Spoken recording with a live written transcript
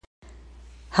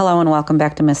Hello and welcome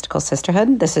back to Mystical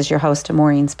Sisterhood. This is your host,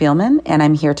 Maureen Spielman, and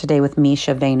I'm here today with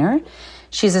Misha Vayner.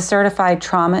 She's a certified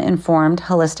trauma-informed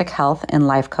holistic health and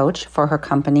life coach for her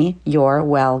company, Your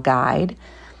Well Guide.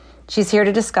 She's here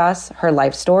to discuss her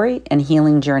life story and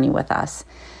healing journey with us.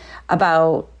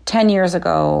 About 10 years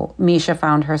ago, Misha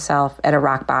found herself at a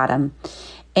rock bottom,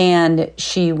 and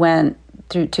she went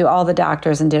through to all the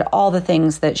doctors and did all the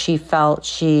things that she felt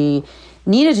she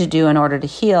needed to do in order to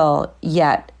heal,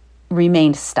 yet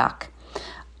remained stuck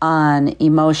on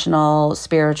emotional,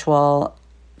 spiritual,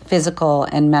 physical,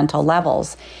 and mental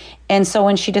levels. And so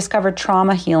when she discovered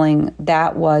trauma healing,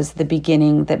 that was the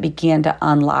beginning that began to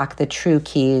unlock the true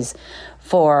keys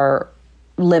for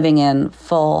living in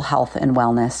full health and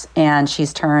wellness. And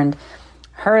she's turned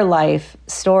her life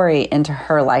story into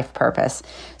her life purpose.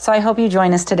 So I hope you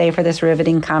join us today for this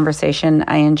riveting conversation.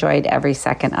 I enjoyed every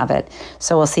second of it.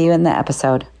 So we'll see you in the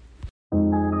episode.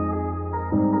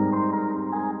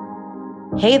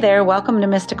 Hey there, welcome to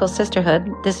Mystical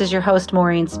Sisterhood. This is your host,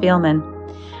 Maureen Spielman.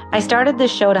 I started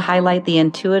this show to highlight the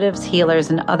intuitives, healers,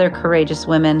 and other courageous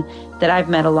women that I've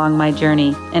met along my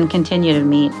journey and continue to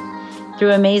meet.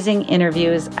 Through amazing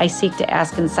interviews, I seek to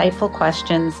ask insightful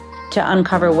questions to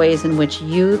uncover ways in which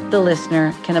you, the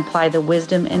listener, can apply the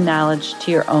wisdom and knowledge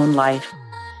to your own life.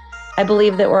 I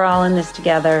believe that we're all in this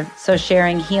together, so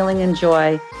sharing healing and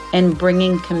joy and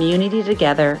bringing community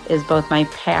together is both my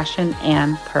passion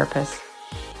and purpose.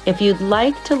 If you'd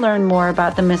like to learn more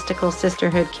about the Mystical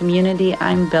Sisterhood community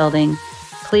I'm building,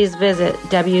 please visit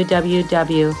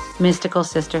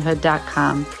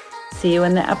www.mysticalsisterhood.com. See you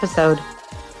in the episode.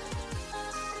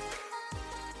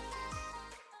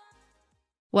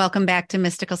 Welcome back to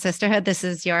Mystical Sisterhood. This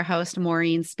is your host,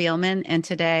 Maureen Spielman, and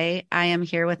today I am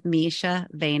here with Misha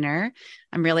Vayner.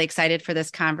 I'm really excited for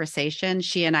this conversation.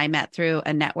 She and I met through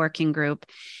a networking group.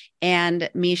 And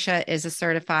Misha is a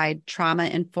certified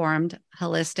trauma-informed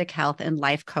holistic health and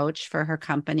life coach for her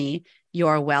company,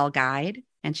 Your Well Guide.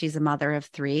 And she's a mother of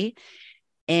 3.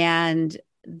 And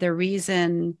the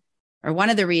reason, or one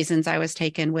of the reasons I was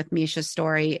taken with Misha's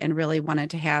story and really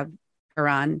wanted to have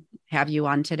you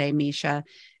on today, Misha,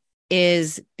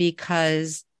 is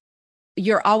because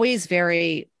you're always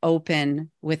very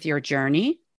open with your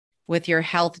journey, with your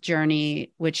health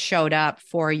journey, which showed up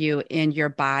for you in your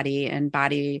body and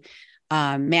body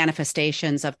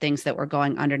manifestations of things that were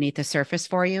going underneath the surface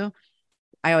for you.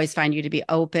 I always find you to be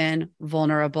open,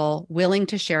 vulnerable, willing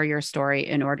to share your story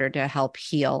in order to help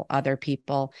heal other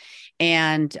people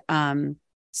and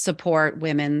support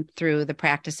women through the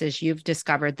practices you've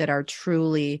discovered that are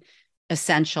truly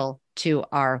essential to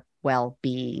our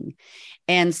well-being.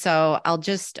 And so I'll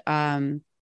just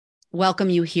welcome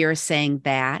you here saying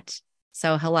that.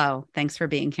 So hello, thanks for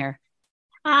being here.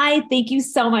 Hi, thank you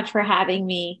so much for having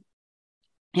me.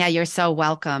 Yeah, you're so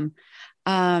welcome.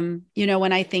 When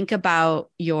I think about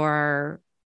your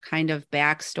kind of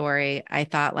backstory, I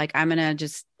thought I'm going to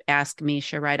just ask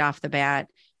Misha right off the bat,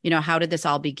 how did this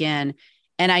all begin?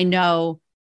 And I know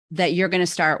that you're going to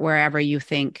start wherever you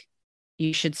think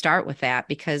you should start with that,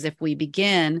 because if we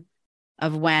begin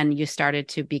of when you started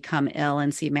to become ill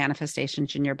and see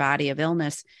manifestations in your body of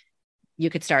illness,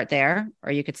 you could start there,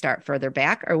 or you could start further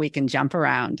back, or we can jump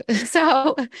around.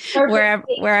 So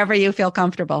wherever you feel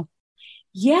comfortable.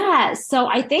 Yeah. So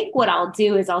I think what I'll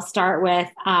do is I'll start with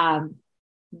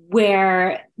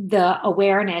where the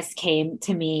awareness came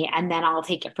to me, and then I'll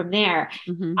take it from there.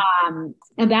 Mm-hmm.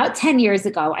 About 10 years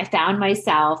ago, I found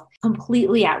myself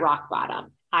completely at rock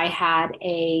bottom. I had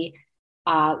a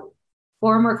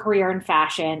former career in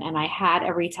fashion, and I had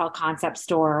a retail concept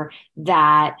store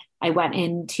that I went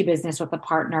into business with a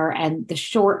partner. And the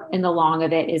short and the long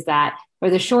of it is that,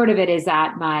 or the short of it is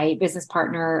that my business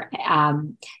partner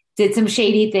did some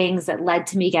shady things that led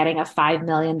to me getting a $5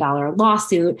 million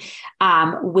lawsuit,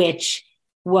 which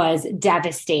was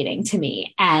devastating to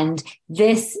me. And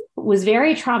this was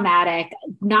very traumatic,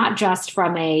 not just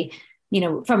from a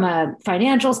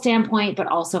financial standpoint, but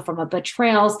also from a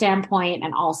betrayal standpoint,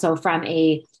 and also from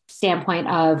a standpoint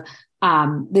of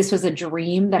this was a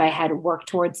dream that I had worked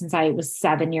towards since I was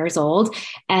 7 years old.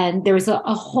 And there was a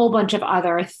whole bunch of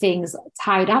other things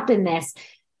tied up in this.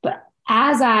 But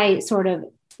as I sort of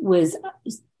was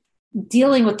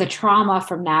dealing with the trauma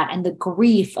from that and the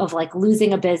grief of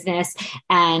losing a business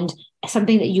and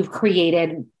something that you've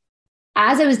created,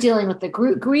 as I was dealing with the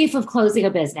grief of closing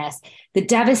a business, the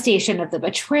devastation of the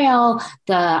betrayal,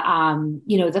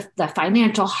 the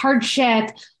financial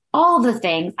hardship, all the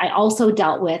things, I also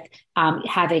dealt with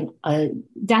having a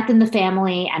death in the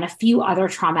family and a few other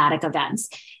traumatic events.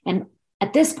 And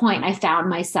at this point, I found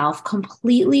myself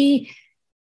completely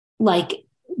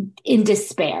in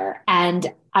despair.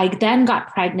 And I then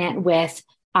got pregnant with,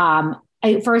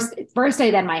 first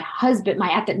I then my husband,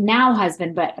 my at the now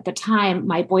husband, but at the time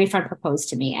my boyfriend proposed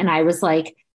to me. And I was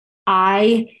like,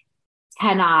 I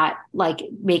cannot like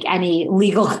make any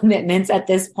legal commitments at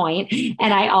this point.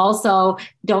 And I also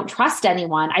don't trust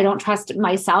anyone. I don't trust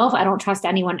myself. I don't trust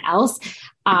anyone else.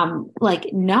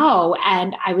 Like, no.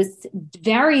 And I was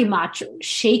very much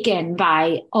shaken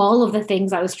by all of the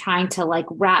things I was trying to like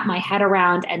wrap my head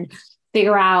around and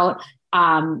figure out.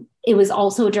 It was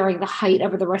also during the height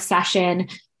of the recession.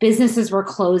 Businesses were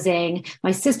closing.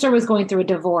 My sister was going through a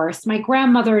divorce. My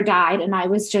grandmother died. And I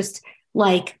was just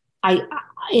like,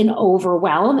 in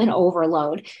overwhelm and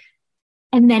overload.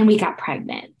 And then we got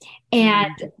pregnant.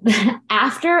 And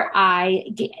after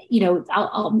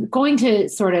I'm going to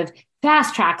sort of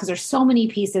fast track because there's so many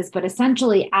pieces, but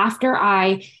essentially after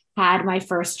I had my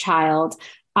first child,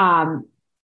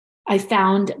 I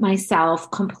found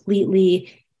myself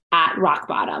completely at rock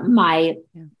bottom. I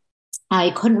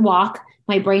couldn't walk.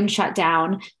 My brain shut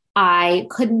down. I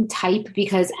couldn't type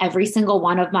because every single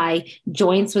one of my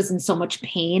joints was in so much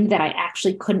pain that I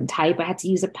actually couldn't type. I had to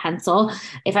use a pencil.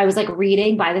 If I was like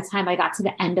reading, by the time I got to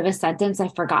the end of a sentence, I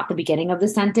forgot the beginning of the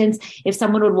sentence. If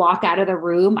someone would walk out of the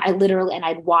room, and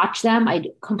I'd watch them, I'd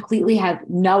completely have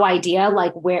no idea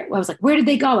like where did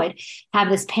they go? I'd have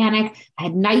this panic. I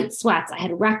had night sweats. I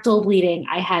had rectal bleeding.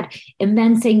 I had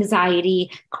immense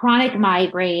anxiety, chronic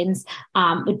migraines,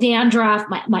 dandruff.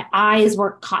 My eyes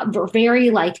were very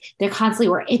like, they constantly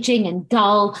were itching and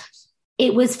dull.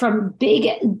 It was from big,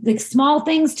 like small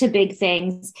things to big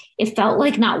things. It felt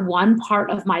like not one part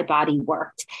of my body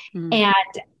worked. And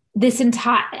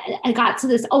I got to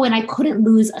this, and I couldn't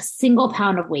lose a single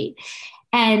pound of weight.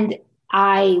 And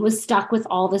I was stuck with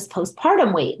all this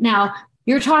postpartum weight. Now,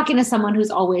 you're talking to someone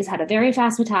who's always had a very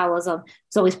fast metabolism,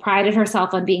 who's always prided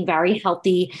herself on being very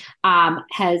healthy,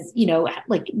 has,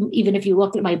 like, even if you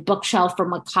looked at my bookshelf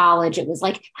from like college, it was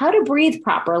like how to breathe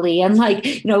properly and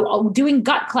like, doing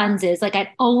gut cleanses. Like I'd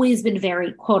always been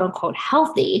very quote unquote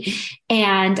healthy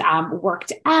and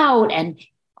worked out and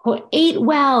ate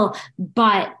well.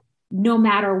 But no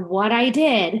matter what I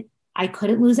did, I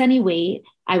couldn't lose any weight.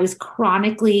 I was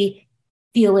chronically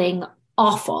feeling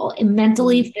awful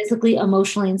mentally, physically,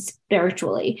 emotionally, and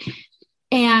spiritually.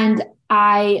 And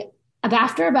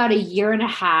after about a year and a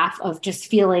half of just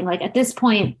feeling like at this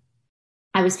point,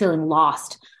 I was feeling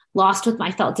lost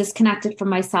felt disconnected from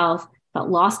myself, felt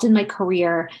lost in my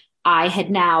career. I had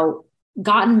now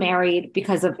gotten married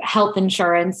because of health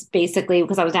insurance, basically,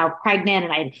 because I was now pregnant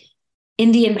and I had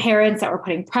Indian parents that were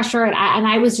putting pressure. And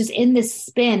I was just in this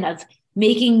spin of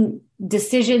making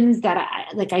decisions that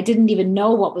I didn't even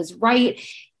know what was right.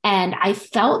 And I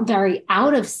felt very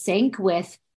out of sync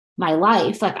with my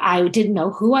life. Like I didn't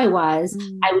know who I was.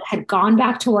 I had gone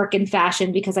back to work in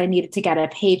fashion because I needed to get a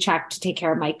paycheck to take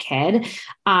care of my kid.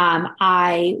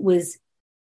 I was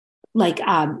like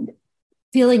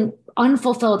feeling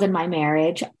unfulfilled in my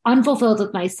marriage, unfulfilled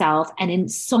with myself, and in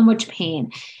so much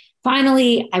pain.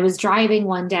 Finally, I was driving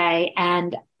one day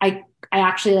and I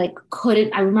actually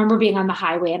I remember being on the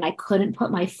highway and I couldn't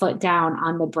put my foot down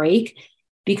on the brake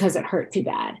because it hurt too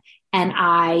bad. And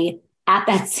at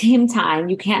that same time,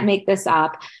 you can't make this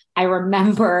up, I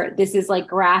remember, this is like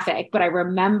graphic, but I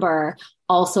remember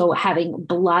also having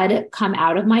blood come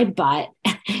out of my butt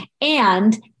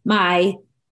and my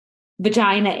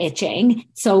vagina itching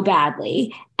so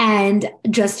badly and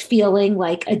just feeling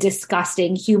like a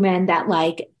disgusting human that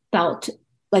felt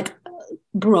like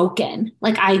broken.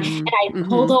 Like I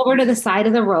pulled over to the side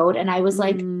of the road and I was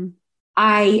like,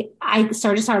 I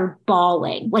started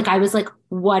bawling. Like I was like,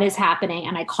 what is happening?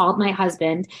 And I called my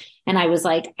husband and I was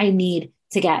like, I need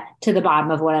to get to the bottom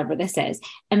of whatever this is.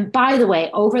 And by the way,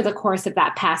 over the course of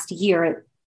that past year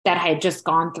that I had just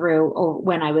gone through, or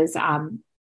when I was,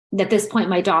 at this point,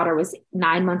 my daughter was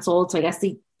 9 months old. So I guess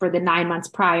for the 9 months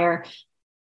prior,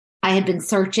 I had been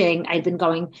searching, I'd been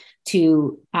going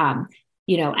to,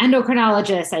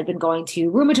 endocrinologists. I'd been going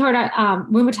to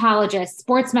rheumatologists,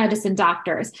 sports medicine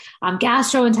doctors,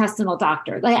 gastrointestinal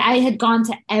doctors. Like I had gone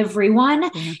to everyone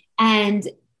and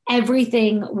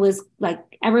everything was like,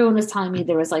 everyone was telling me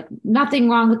there was like nothing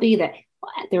wrong with me, that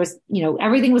there was,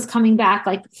 everything was coming back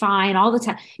like fine all the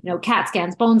time, CAT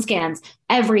scans, bone scans,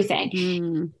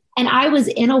 everything. And I was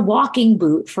in a walking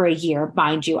boot for a year,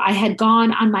 mind you. I had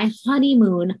gone on my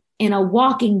honeymoon in a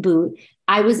walking boot.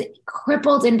 I was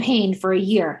crippled in pain for a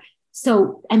year.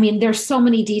 So, I mean, there's so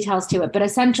many details to it, but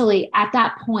essentially at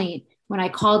that point, when I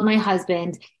called my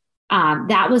husband,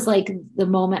 that was like the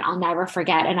moment I'll never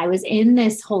forget. And I was in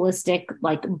this holistic,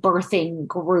 like birthing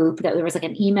group that there was like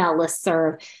an email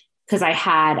listserv because I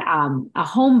had a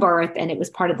home birth and it was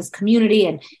part of this community.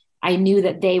 And I knew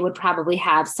that they would probably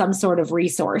have some sort of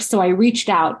resource. So I reached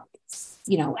out,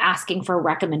 asking for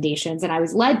recommendations. And I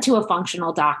was led to a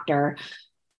functional doctor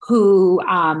who,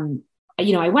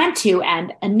 I went to.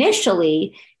 And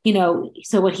initially,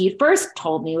 so what he first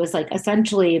told me was like,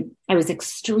 essentially, I was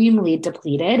extremely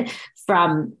depleted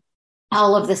from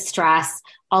all of the stress,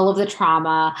 all of the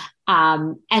trauma.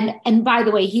 And by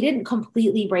the way, he didn't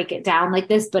completely break it down like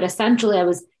this, but essentially I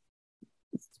was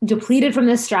depleted from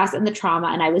the stress and the trauma.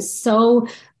 And I was so,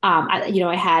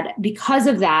 I had, because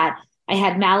of that, I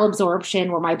had malabsorption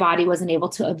where my body wasn't able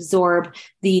to absorb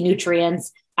the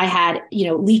nutrients. I had,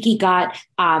 leaky gut,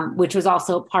 which was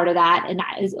also part of that.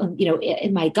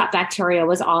 And, my gut bacteria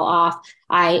was all off.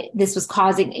 This was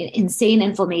causing insane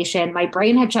inflammation. My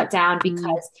brain had shut down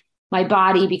because my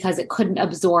body, because it couldn't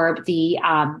absorb the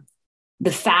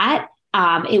fat.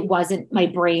 It wasn't, my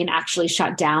brain actually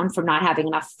shut down from not having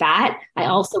enough fat. I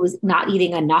also was not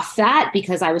eating enough fat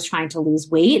because I was trying to lose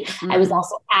weight. I was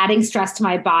also adding stress to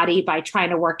my body by trying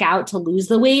to work out to lose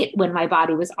the weight when my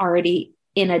body was already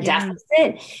in a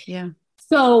deficit. Yeah.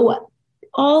 So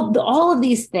all of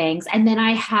these things. And then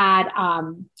I had,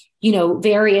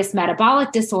 various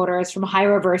metabolic disorders from high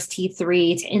reverse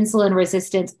T3 to insulin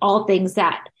resistance, all things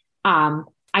that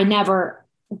I never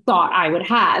thought I would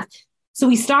have. So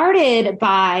we started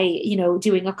by,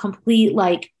 doing a complete,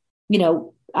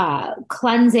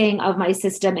 cleansing of my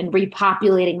system and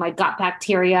repopulating my gut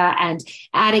bacteria and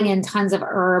adding in tons of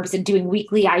herbs and doing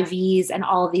weekly IVs and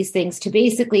all of these things to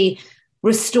basically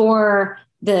restore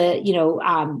the,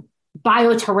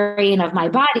 bioterrain of my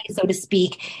body, so to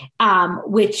speak,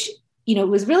 which, it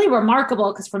was really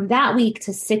remarkable because from that week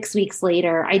to 6 weeks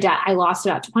later, I lost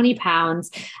about 20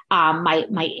 pounds.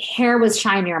 My hair was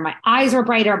shinier. My eyes were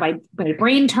brighter. My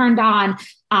brain turned on.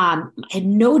 I had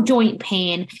no joint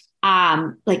pain.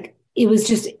 It was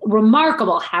just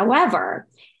remarkable. However,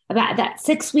 about that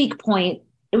 6 week point,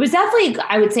 it was definitely,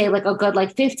 I would say, like a good,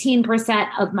 15%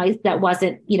 of that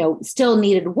wasn't, still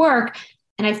needed work.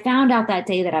 And I found out that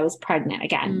day that I was pregnant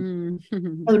again.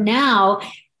 So now,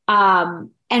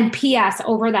 and PS,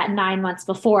 over that 9 months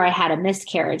before, I had a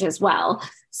miscarriage as well.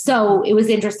 So it was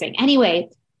interesting. Anyway,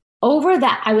 over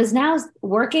that, I was now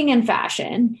working in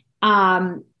fashion,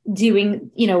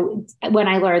 doing, when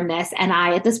I learned this, and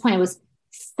at this point, I was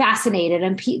fascinated.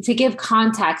 And to give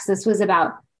context, this was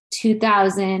about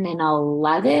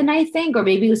 2011, I think, or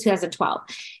maybe it was 2012.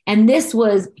 And this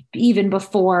was even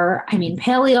before,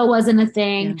 paleo wasn't a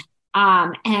thing.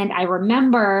 Yeah. And I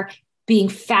remember being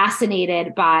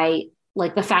fascinated by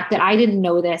the fact that I didn't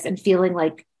know this and feeling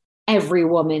like every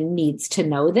woman needs to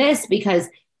know this, because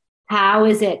how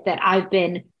is it that I've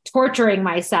been torturing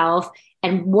myself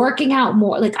and working out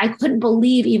more? I couldn't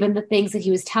believe even the things that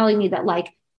he was telling me that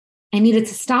I needed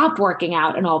to stop working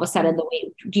out, and all of a sudden the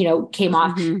weight, came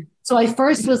off. So I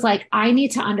first was like, I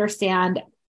need to understand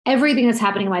everything that's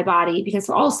happening in my body, because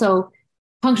also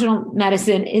functional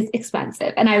medicine is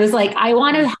expensive. And I was like, I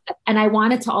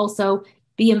wanted to also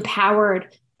be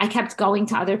empowered. I kept going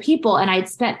to other people, and I'd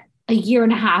spent a year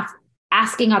and a half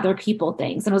asking other people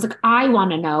things. And I was like, I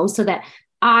want to know so that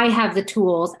I have the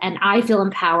tools and I feel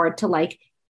empowered to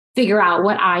figure out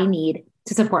what I need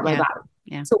to support my body.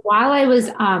 Yeah. So while I was,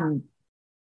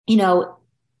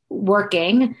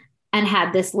 working and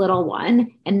had this little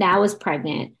one and now was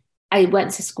pregnant, I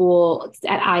went to school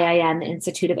at IIN, the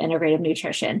Institute of Integrative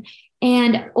Nutrition.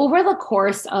 And over the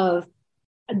course of,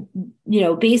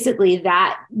 basically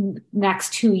that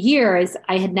next 2 years,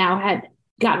 I had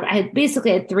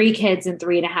basically had 3 kids in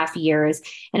 3.5 years.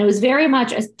 And it was very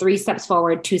much a 3 steps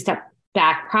forward, 2 step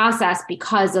back process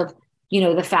because of,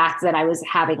 the fact that I was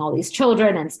having all these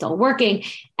children and still working.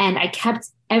 And I kept,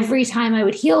 every time I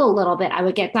would heal a little bit, I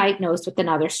would get diagnosed with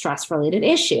another stress related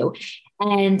issue.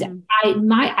 And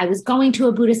I was going to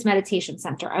a Buddhist meditation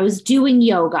center. I was doing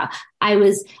yoga. I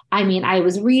was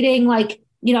reading, I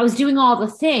was doing all the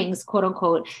things, quote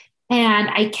unquote. And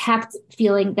I kept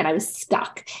feeling that I was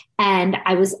stuck. And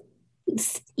I was,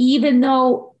 even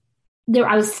though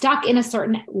I was stuck in a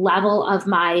certain level of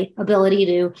my ability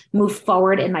to move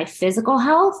forward in my physical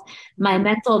health, my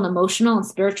mental and emotional and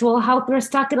spiritual health were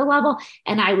stuck at a level.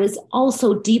 And I was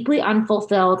also deeply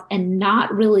unfulfilled and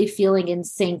not really feeling in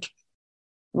sync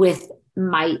with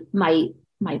my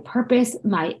purpose,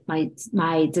 my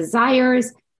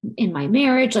desires in my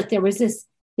marriage. There was this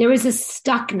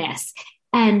stuckness.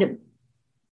 And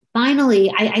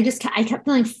finally, I kept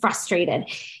feeling frustrated.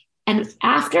 And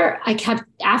after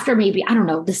maybe, I don't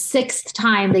know, the 6th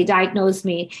time they diagnosed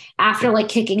me, after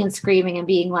kicking and screaming and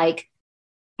being like,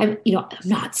 I'm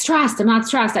not stressed.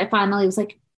 I finally was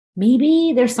like,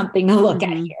 maybe there's something to look at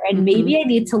Mm-hmm. here. And Mm-hmm. maybe I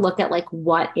need to look at like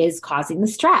what is causing the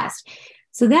stress.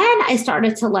 So then I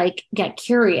started to like get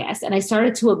curious and I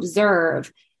started to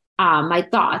observe my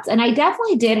thoughts. And I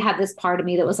definitely did have this part of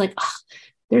me that was like, oh,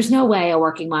 there's no way a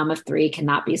working mom of three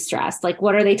cannot be stressed. Like,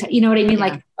 what are they, you know what I mean?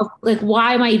 Yeah. Like,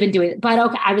 why am I even doing it? But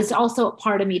okay, I was also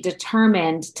part of me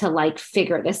determined to like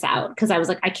figure this out because I was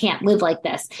like, I can't live like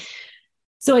this.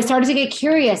 So I started to get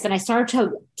curious and I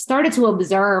started to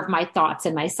observe my thoughts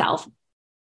and myself.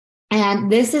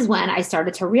 And this is when I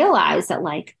started to realize that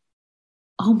like,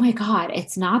 oh my God,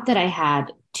 it's not that I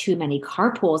had too many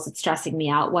carpools that's stressing me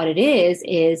out. What it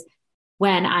is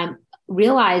when I'm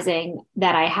realizing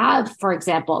that I have, for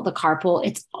example, the carpool,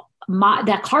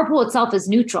 that carpool itself is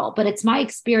neutral, but it's my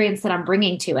experience that I'm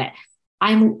bringing to it.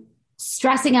 I'm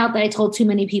stressing out that I told too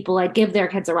many people I'd give their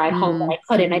kids a ride home, but I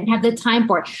couldn't. I didn't have the time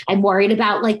for it. I'm worried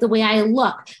about like the way I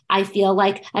look. I feel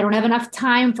like I don't have enough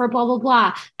time for blah, blah,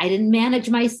 blah. I didn't manage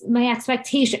my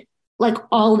expectation. Like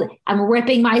I'm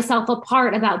ripping myself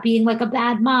apart about being like a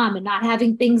bad mom and not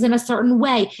having things in a certain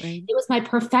way. Right. It was my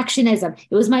perfectionism.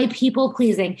 It was my people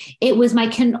pleasing. It was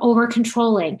my over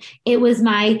controlling. It was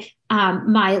my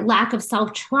lack of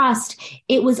self trust.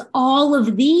 It was all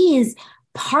of these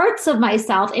parts of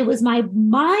myself. It was my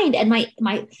mind and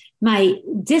my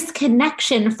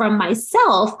disconnection from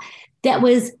myself that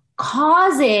was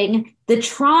causing the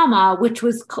trauma, which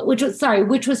was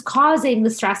causing the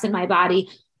stress in my body,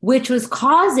 which was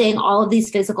causing all of these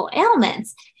physical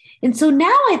ailments. And so now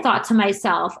I thought to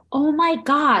myself, oh my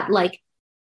God, like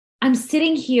I'm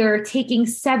sitting here taking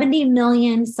 70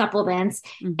 million supplements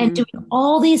and Mm-hmm. doing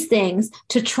all these things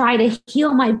to try to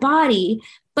heal my body,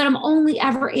 but I'm only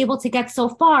ever able to get so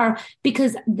far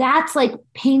because that's like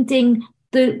painting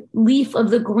the leaf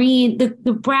of the green, the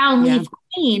brown Yeah. leaf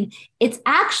green. It's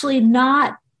actually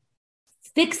not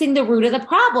fixing the root of the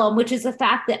problem, which is the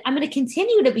fact that I'm going to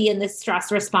continue to be in this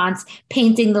stress response,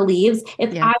 painting the leaves,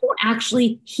 if Yeah. I don't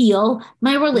actually heal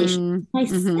my relation with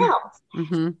Mm-hmm. myself.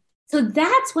 Mm-hmm. So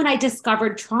that's when I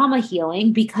discovered trauma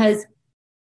healing because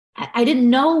I didn't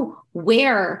know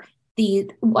what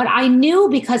I knew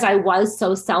because I was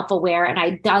so self-aware and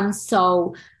I'd done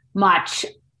so much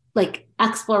like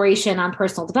exploration on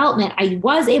personal development. I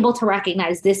was able to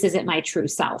recognize this isn't my true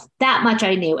self. That much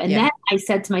I knew. And Yeah. then I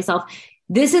said to myself,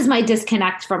 this is my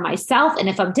disconnect from myself. And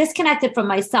if I'm disconnected from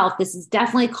myself, this is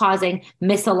definitely causing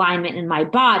misalignment in my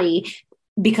body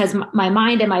because my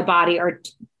mind and my body are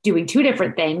doing two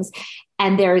different things.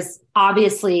 And there's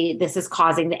obviously this is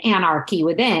causing the anarchy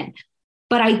within.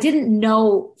 But I didn't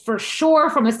know for sure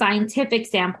from a scientific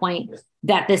standpoint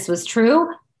that this was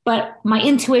true. But my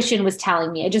intuition was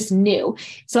telling me, I just knew.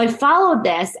 So I followed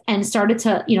this and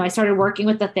I started working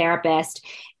with the therapist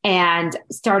and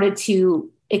started to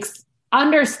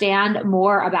understand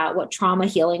more about what trauma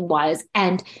healing was.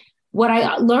 And what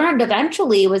I learned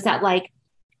eventually was that like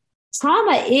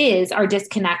trauma is our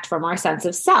disconnect from our sense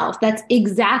of self. That's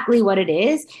exactly what it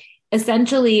is.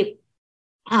 Essentially,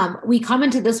 we come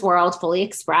into this world fully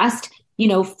expressed,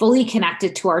 fully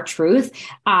connected to our truth,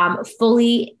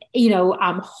 fully,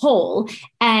 whole.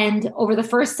 And over the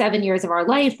first 7 years of our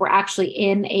life, we're actually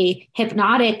in a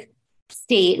hypnotic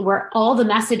state where all the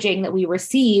messaging that we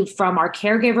receive from our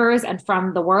caregivers and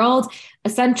from the world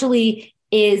essentially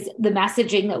is the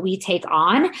messaging that we take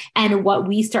on and what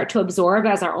we start to absorb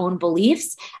as our own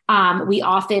beliefs.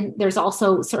 There's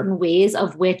also certain ways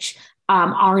of which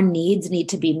our needs need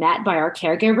to be met by our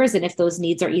caregivers. And if those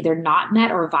needs are either not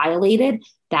met or violated,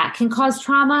 that can cause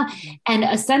trauma. And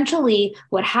essentially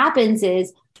what happens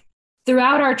is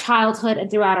throughout our childhood and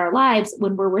throughout our lives,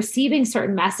 when we're receiving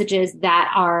certain messages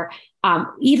that are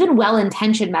even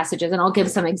well-intentioned messages, and I'll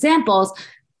give some examples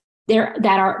there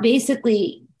that are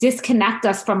basically disconnect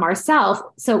us from ourselves.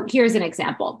 So here's an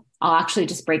example. I'll actually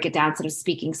just break it down instead of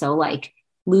speaking so like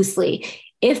loosely.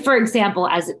 If, for example,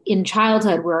 as in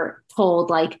childhood, we're told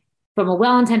like from a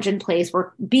well-intentioned place,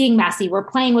 we're being messy, we're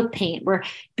playing with paint, we're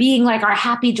being like our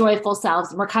happy, joyful selves,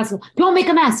 and we're constantly, don't make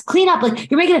a mess, clean up, like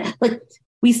you're making it, like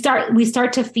we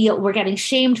start to feel we're getting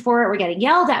shamed for it, we're getting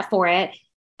yelled at for it.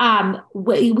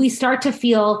 We start to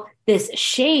feel this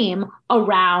shame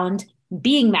around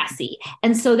being messy.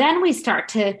 And so then we start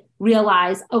to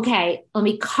realize, okay, let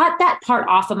me cut that part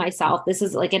off of myself. This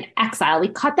is like an exile. We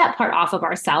cut that part off of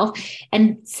ourselves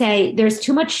and say, there's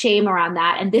too much shame around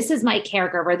that. And this is my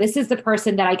caregiver. This is the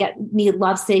person that I need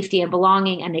love, safety, and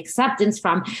belonging and acceptance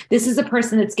from. This is the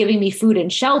person that's giving me food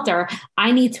and shelter.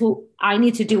 I need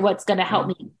to do what's going to help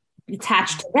me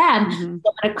attach to them. Mm-hmm. So I'm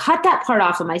going to cut that part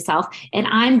off of myself and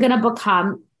I'm going to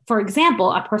become, for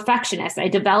example, a perfectionist. I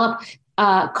develop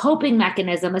coping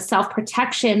mechanism, a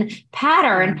self-protection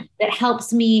pattern that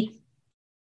helps me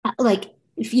like,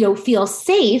 feel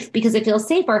safe because it feels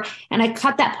safer. And I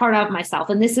cut that part out of myself.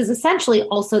 And this is essentially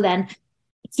also then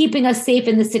keeping us safe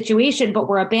in the situation, but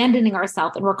we're abandoning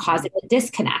ourselves and we're causing a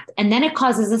disconnect. And then it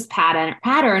causes this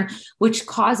pattern, which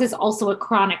causes also a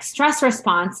chronic stress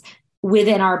response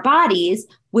within our bodies,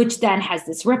 which then has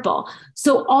this ripple.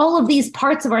 So all of these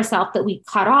parts of ourselves that we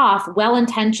cut off,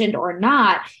 well-intentioned or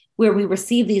not, where we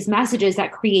receive these messages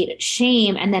that create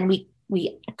shame, and then we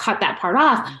cut that part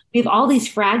off, we have all these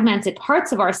fragmented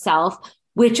parts of ourselves,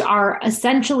 which are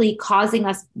essentially causing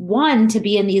us, one, to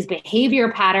be in these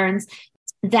behavior patterns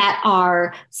that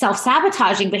are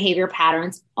self-sabotaging behavior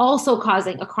patterns, also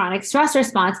causing a chronic stress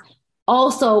response,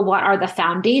 also what are the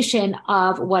foundation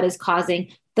of what is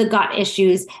causing the gut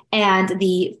issues and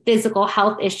the physical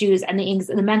health issues and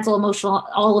the mental, emotional,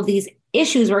 all of these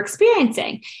issues we're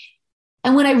experiencing.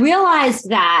 And when I realized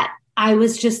that, I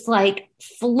was just like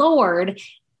floored,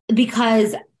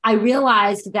 because I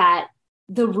realized that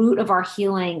the root of our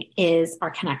healing is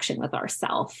our connection with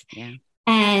ourselves. Yeah.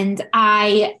 And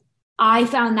I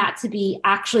found that to be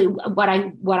actually what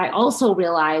I also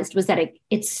realized was that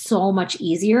it's so much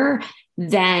easier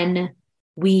than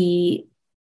we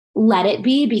let it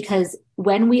be, because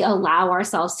when we allow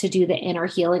ourselves to do the inner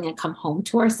healing and come home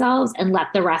to ourselves and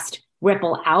let the rest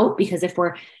ripple out, because if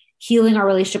we're healing our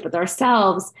relationship with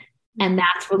ourselves and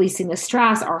that's releasing the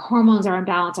stress, our hormones are in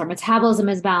balance, our metabolism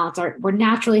is balanced, we're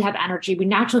naturally have energy, we're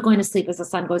naturally going to sleep as the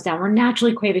sun goes down, we're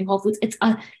naturally craving whole foods. It's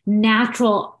a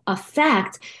natural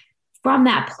effect. From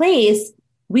that place,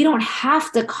 we don't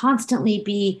have to constantly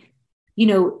be,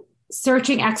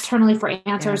 searching externally for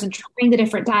answers and trying the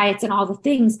different diets and all the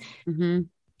things. Mm-hmm.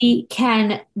 We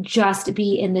can just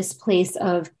be in this place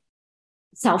of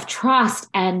self-trust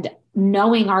and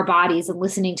knowing our bodies and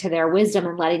listening to their wisdom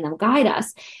and letting them guide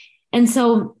us. And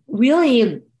so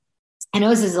really, I know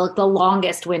this is like the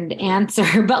longest winded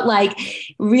answer, but like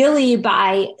really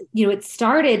it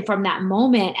started from that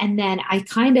moment. And then I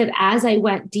kind of, as I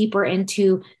went deeper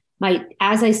into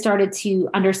as I started to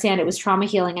understand it was trauma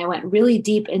healing, I went really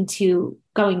deep into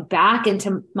going back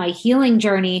into my healing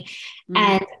journey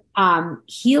and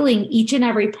healing each and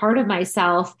every part of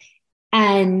myself.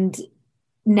 And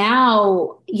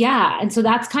now, and so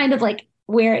that's kind of like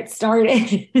where it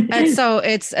started.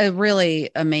 It's a really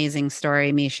amazing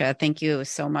story, Misha. Thank you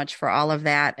so much for all of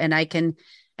that. And I can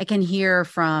hear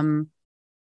from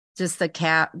just the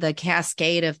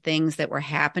cascade of things that were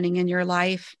happening in your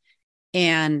life,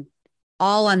 and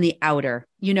all on the outer,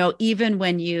 even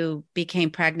when you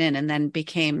became pregnant and then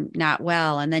became not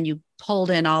well, and then you pulled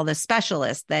in all the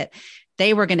specialists that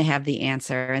they were going to have the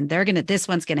answer, and this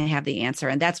one's going to have the answer.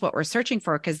 And that's what we're searching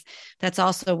for, because that's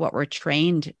also what we're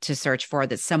trained to search for,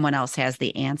 that someone else has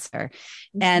the answer.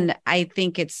 Mm-hmm. And I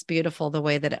think it's beautiful the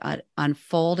way that it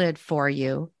unfolded for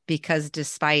you, because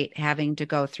despite having to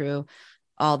go through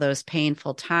all those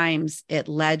painful times, it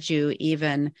led you,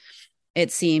 even,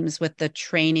 it seems, with the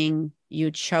training you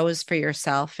chose for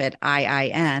yourself at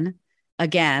IIN.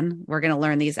 Again, we're going to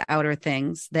learn these outer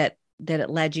things that it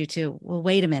led you to, well,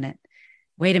 wait a minute,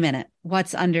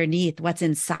 what's underneath, what's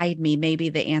inside me? Maybe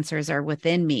the answers are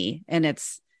within me. And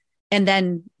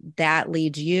then that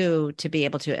leads you to be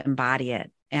able to embody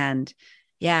it. And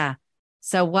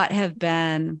so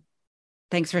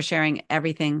thanks for sharing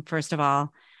everything. First of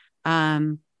all,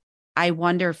 I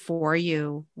wonder for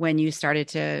you, when you started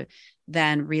to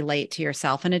then relate to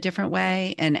yourself in a different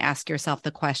way and ask yourself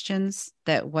the questions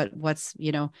that what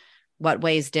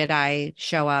ways did I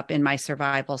show up in my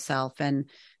survival self, and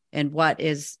what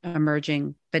is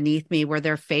emerging beneath me? Were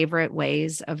there favorite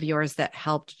ways of yours that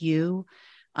helped you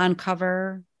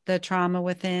uncover the trauma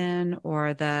within,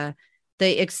 or the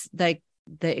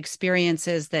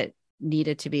experiences that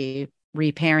needed to be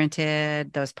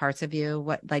reparented, those parts of you?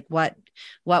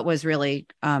 What was really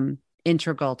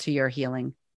integral to your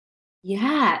healing?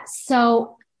 Yeah.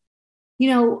 So,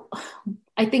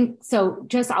 I think so.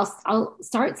 I'll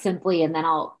start simply, and then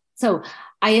I feel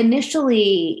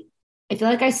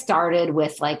like I started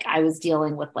with I was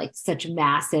dealing with such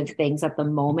massive things at the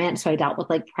moment. So I dealt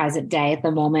with present day at the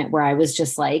moment, where I was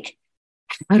just like,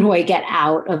 how do I get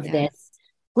out of this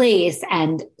place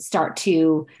and start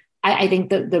to, I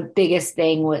think the biggest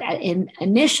thing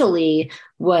initially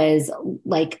was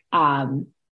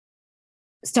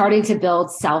starting to build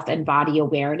self and body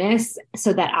awareness,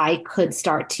 so that I could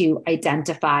start to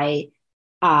identify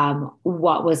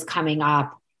what was coming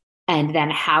up and then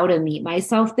how to meet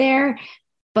myself there.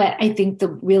 But I think the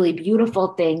really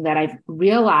beautiful thing that I've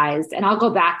realized, and I'll go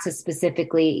back to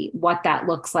specifically what that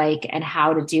looks like and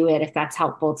how to do it, if that's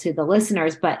helpful to the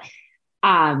listeners. But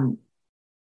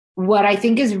what I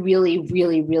think is really,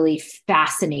 really, really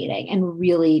fascinating and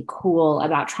really cool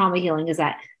about trauma healing is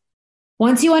that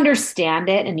once you understand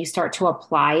it and you start to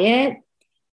apply it,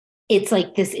 it's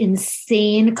like this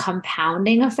insane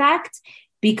compounding effect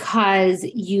because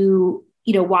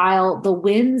while the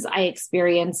wins I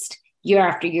experienced year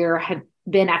after year have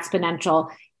been exponential,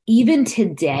 even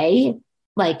today,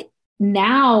 like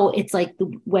now it's like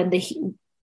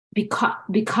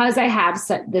because I have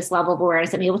this level of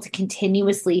awareness, I'm able to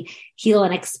continuously heal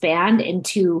and expand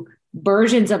into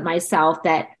versions of myself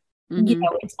that,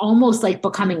 it's almost like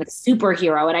becoming a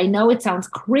superhero. And I know it sounds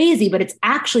crazy, but it's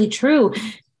actually true.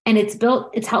 And it's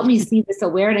helped me see this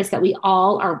awareness that we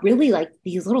all are really like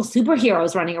these little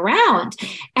superheroes running around.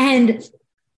 And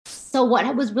so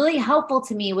what was really helpful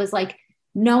to me was like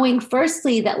knowing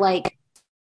firstly that like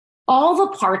all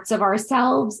the parts of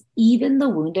ourselves, even the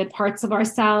wounded parts of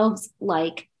ourselves,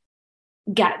 like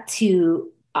get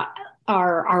to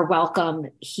are welcome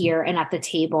here and at the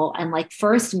table. And like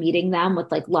first meeting them with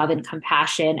like love and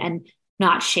compassion and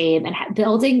not shame, and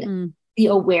building the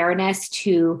awareness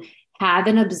to have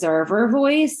an observer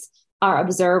voice, our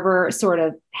observer sort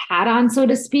of hat on, so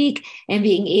to speak, and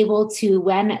being able to,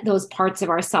 when those parts of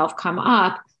ourself come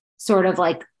up, sort of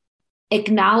like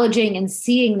acknowledging and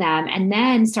seeing them, and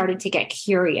then starting to get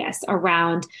curious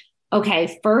around,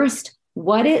 okay, first,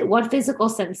 what physical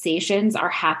sensations are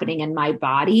happening in my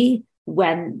body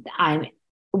when I'm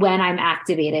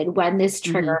activated, when this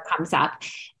trigger comes up.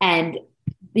 And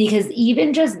because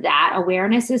even just that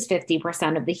awareness is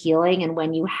 50% of the healing. And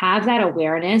when you have that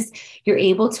awareness, you're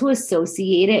able to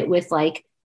associate it with like,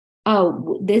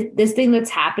 oh, this thing that's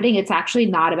happening, it's actually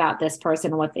not about this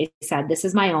person and what they said. This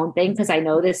is my own thing because I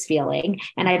know this feeling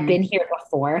and I've been here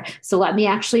before. So let me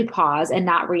actually pause and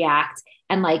not react.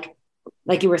 And like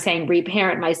you were saying,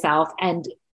 reparent myself and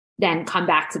then come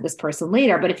back to this person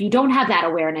later. But if you don't have that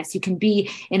awareness, you can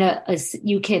be in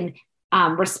you can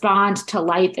respond to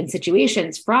life and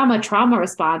situations from a trauma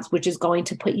response, which is going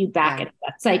to put you back into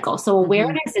that cycle. So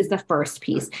awareness is the first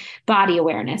piece, body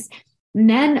awareness. And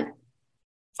then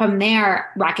from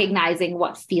there, recognizing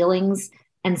what feelings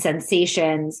and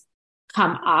sensations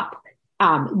come up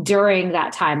during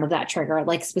that time of that trigger,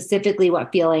 like specifically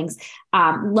what feelings,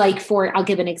 I'll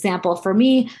give an example for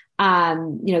me,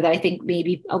 that I think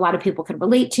maybe a lot of people can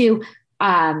relate to.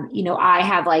 I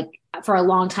have like, for a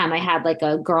long time, I had like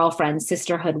a girlfriend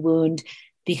sisterhood wound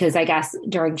because I guess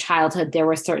during childhood, there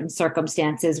were certain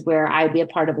circumstances where I'd be a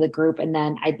part of the group and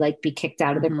then I'd like be kicked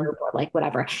out of the group or like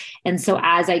whatever. And so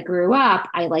as I grew up,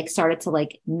 I like started to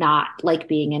like not like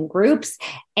being in groups.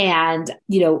 And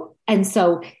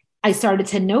so I started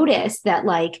to notice that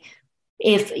like,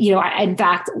 in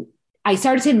fact, I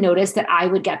started to notice that I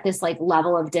would get this like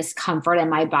level of discomfort in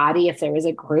my body if there was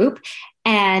a group.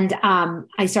 And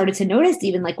I started to notice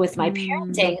even like with my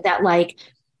parenting that like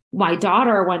my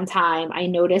daughter, one time I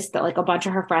noticed that like a bunch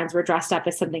of her friends were dressed up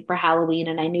as something for Halloween,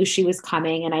 and I knew she was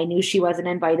coming and I knew she wasn't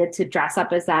invited to dress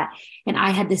up as that. And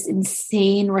I had this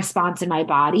insane response in my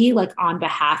body, like on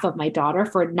behalf of my daughter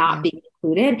for not being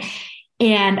included.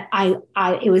 And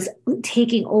it was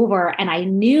taking over, and I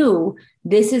knew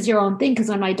this is your own thing. Cause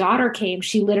when my daughter came,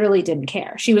 she literally didn't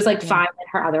care. She was like fine in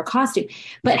her other costume,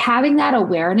 but having that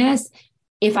awareness,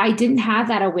 if I didn't have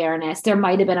that awareness, there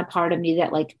might've been a part of me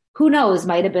that like, who knows,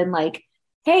 might've been like,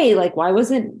 hey, like, why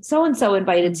wasn't so-and-so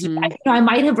invited to you? I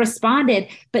might have responded,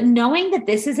 but knowing that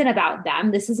this isn't about them,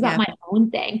 this is about my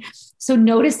own thing. So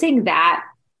noticing that,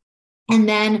 and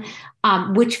then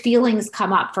which feelings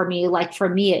come up for me, like for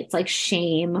me, it's like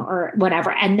shame or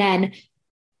whatever. And then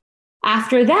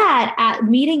after that,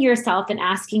 meeting yourself and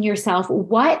asking yourself,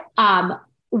 what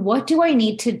do I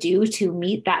need to do to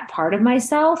meet that part of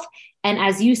myself? And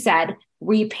as you said,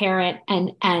 reparent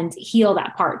and heal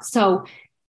that part. So,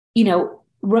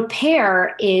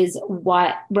 repair and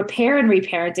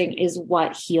reparenting is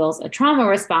what heals a trauma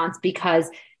response. Because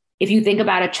if you think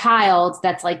about a child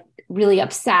that's like really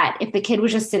upset, if the kid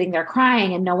was just sitting there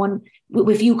crying and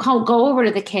if you go over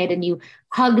to the kid and you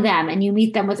hug them and you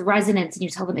meet them with resonance and you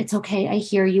tell them, it's okay, I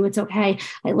hear you, it's okay,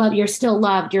 I love you, you're still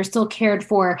loved, you're still cared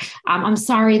for, I'm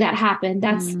sorry that happened,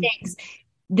 that stinks.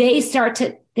 They start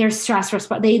to, their stress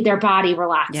response, their body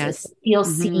relaxes, they feel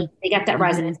seen, they get that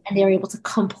resonance, and they're able to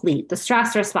complete the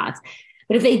stress response.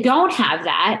 But if they don't have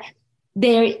that,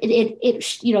 there's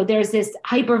this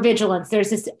hypervigilance, there's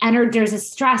this energy, there's a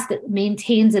stress that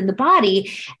maintains in the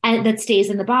body and that stays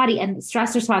in the body, and the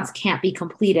stress response can't be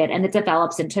completed and it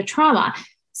develops into trauma.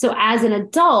 So as an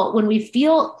adult, when we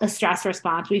feel a stress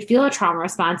response, we feel a trauma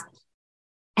response,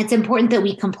 it's important that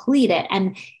we complete it.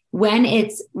 And when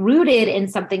it's rooted in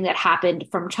something that happened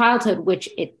from childhood, which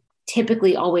it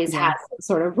typically always has Yeah. some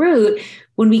sort of root,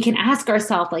 when we can ask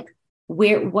ourselves, like,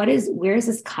 where is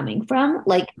this coming from?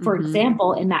 Like, for Mm-hmm.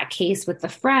 example, in that case with the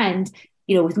friend,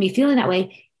 with me feeling that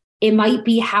way, it might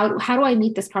be, how do I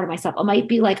meet this part of myself? It might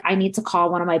be like, I need to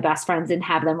call one of my best friends and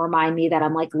have them remind me that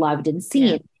I'm like loved and Yeah.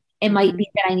 seen. It might Mm-hmm. be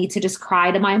that I need to just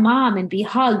cry to my mom and be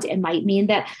hugged. It might mean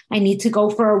that I need to go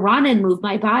for a run and move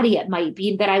my body. It might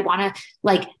be that I want to,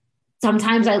 like,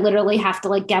 sometimes I literally have to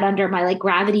like get under my like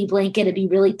gravity blanket and be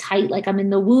really tight, like I'm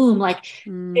in the womb. Like,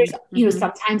 there's, Mm-hmm.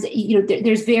 sometimes,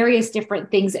 there's various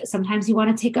different things. Sometimes you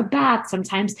want to take a bath,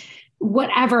 sometimes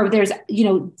whatever. There's,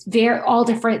 very all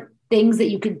different things that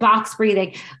you could, box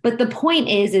breathing. But the point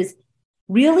is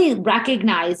really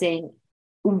recognizing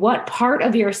what part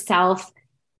of yourself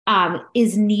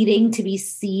is needing to be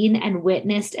seen and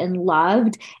witnessed and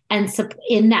loved and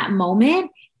in that moment.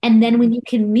 And then when you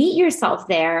can meet yourself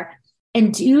there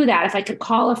and do that, if I could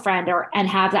call a friend and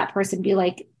have that person be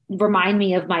like, remind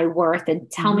me of my worth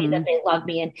and tell me that Mm-hmm. they love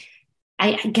me. And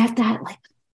I get that, like,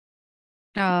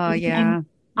 Oh, and yeah.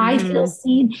 I feel Mm-hmm.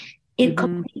 seen, it Mm-hmm.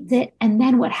 completes it. And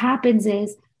then what happens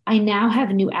is I now have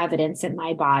new evidence in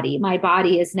my body. My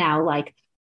body is now like,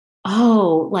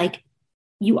 oh, like,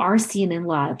 you are seen and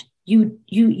loved. You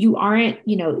aren't,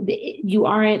 you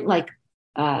aren't like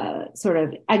sort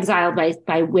of exiled by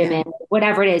Yeah. women,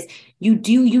 whatever it is. You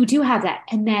do have that.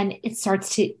 And then it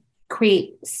starts to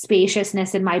create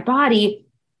spaciousness in my body.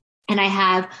 And I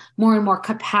have more and more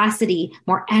capacity,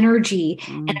 more energy,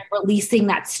 and Mm. I'm releasing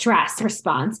that stress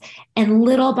response. And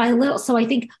little by little, so I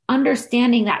think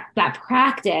understanding that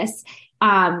practice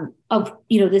of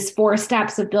this 4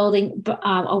 steps of building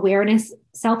awareness,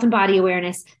 self and body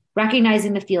awareness,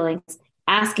 recognizing the feelings,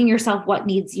 asking yourself what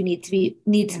needs you need to be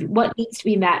needs Yeah. what needs to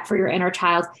be met for your inner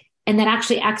child, and then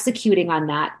actually executing on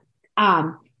that.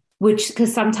 Which,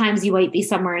 because sometimes you might be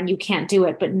somewhere and you can't do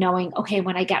it, but knowing, okay,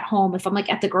 when I get home, if I'm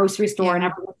like at the grocery store and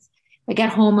Yeah. everyone's, I get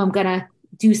home, I'm gonna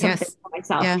do something Yes. for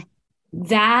myself. Yeah.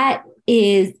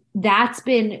 That's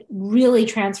been really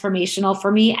transformational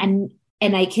for me. And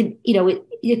I can,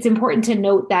 it's important to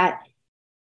note that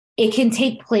it can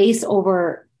take place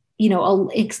over, a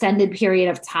extended period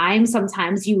of time.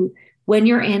 Sometimes when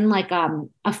you're in like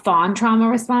a fawn trauma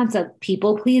response of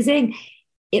people pleasing,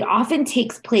 it often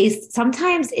takes place.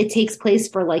 Sometimes it takes place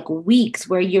for like weeks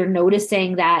where you're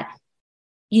noticing that,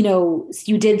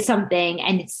 you did something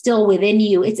and it's still within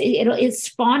you. It's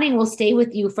spawning will stay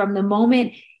with you from the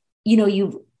moment,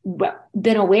 you've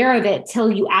been aware of it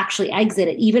till you actually exit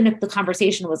it, even if the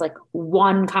conversation was like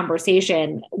one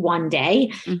conversation one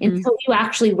day, Mm-hmm. until you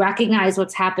actually recognize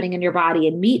what's happening in your body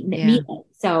and meet Yeah. it.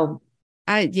 So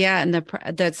Yeah, and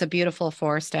that's a beautiful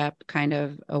 4 step kind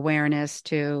of awareness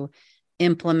to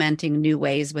implementing new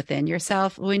ways within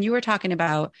yourself. When you were talking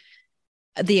about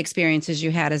the experiences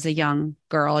you had as a young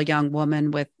girl, a young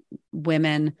woman with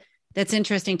women, that's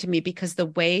interesting to me because the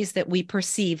ways that we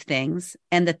perceive things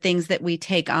and the things that we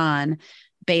take on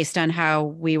based on how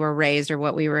we were raised or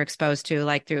what we were exposed to,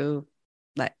 like through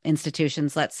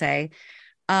institutions, let's say,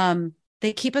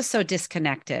 they keep us so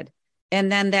disconnected.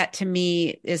 And then that to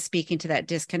me is speaking to that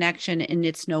disconnection. And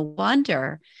it's no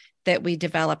wonder that we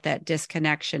develop that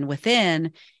disconnection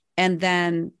within. And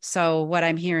then, so what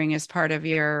I'm hearing is part of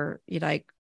your, you like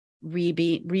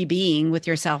re-being with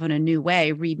yourself in a new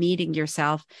way, re-meeting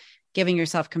yourself, giving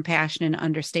yourself compassion and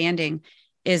understanding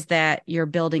is that you're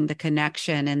building the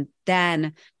connection. And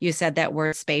then you said that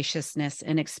word spaciousness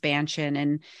and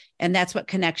expansion. And that's what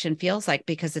connection feels like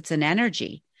because it's an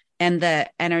energy, and the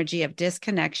energy of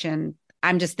disconnection.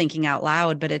 I'm just thinking out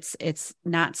loud, but it's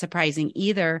not surprising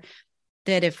either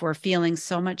that if we're feeling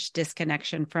so much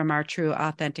disconnection from our true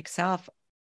authentic self,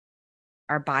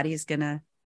 our body's going to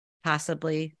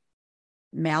possibly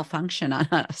malfunction on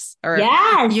us or,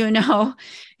 yes, yeah.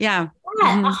 yeah,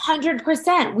 Mm-hmm.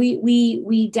 100%.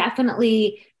 We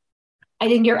definitely, I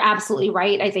think you're absolutely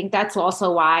right. I think that's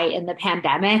also why in the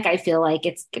pandemic, I feel like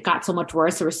it got so much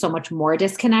worse. There was so much more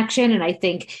disconnection. And I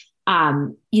think,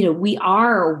 we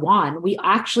are one. We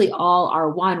actually all are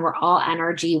one. We're all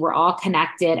energy. We're all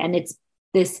connected. And it's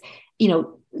this, you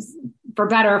know, for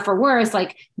better or for worse,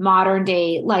 like modern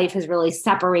day life has really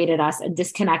separated us and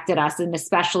disconnected us. And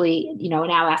especially,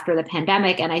 now after the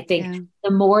pandemic. And I think Yeah.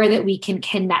 the more that we can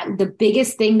connect, the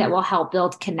biggest thing that will help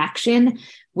build connection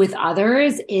with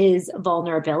others is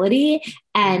vulnerability,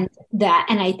 Yeah.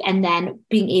 and then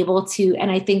being able to,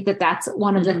 and I think that that's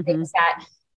one of the Mm-hmm. things that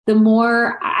the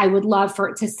more I would love for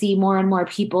it to see more and more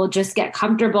people just get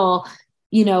comfortable,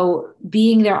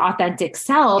 being their authentic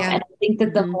self. Yeah. And I think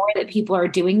that the Mm-hmm. more that people are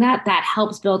doing that, that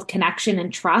helps build connection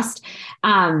and trust.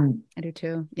 I do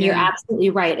too. You're Yeah. absolutely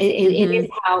right. It Mm-hmm. is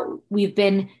how we've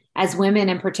been as women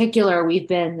in particular, we've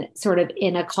been sort of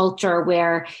in a culture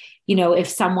where, if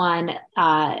someone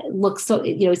looks so,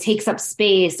 takes up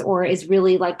space or is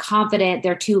really like confident,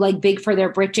 they're too like big for their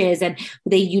britches and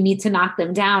you need to knock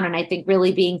them down. And I think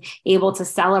really being able to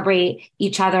celebrate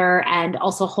each other and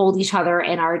also hold each other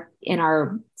in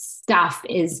our stuff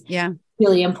is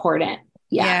really important.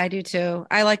 Yeah, Yeah. I do too.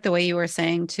 I like the way you were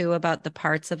saying too about the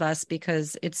parts of us,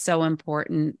 because it's so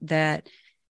important that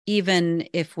even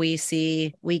if we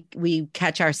see we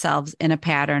catch ourselves in a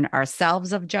pattern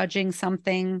ourselves of judging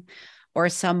something or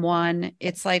someone,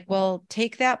 it's like, well,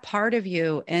 take that part of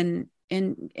you and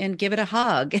give it a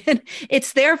hug. And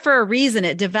it's there for a reason.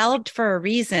 It developed for a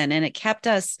reason, and it kept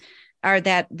us, or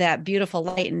that beautiful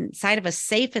light inside of us,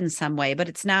 safe in some way, but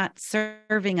it's not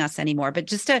serving us anymore.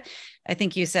 But I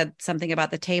think you said something about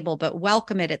the table, but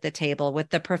welcome it at the table with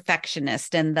the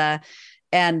perfectionist and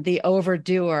the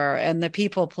overdoer and the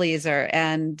people pleaser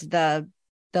and the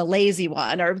lazy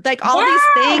one, or like all these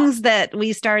things that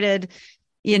we started,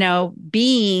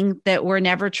 being, that we're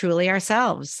never truly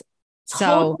ourselves.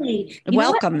 So Totally.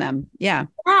 welcome them. Yeah.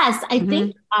 Yes, I Mm-hmm.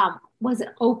 think was it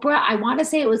Oprah? I want to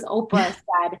say it was Oprah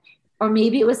said, or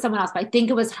maybe it was someone else, but I think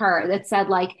it was her that said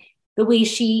like the way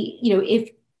she, if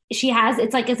she has,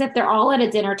 it's like as if they're all at a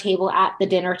dinner table at the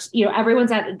dinner,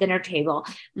 everyone's at the dinner table,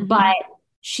 but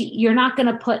Mm-hmm. you're not going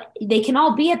to they can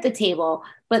all be at the table,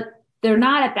 but they're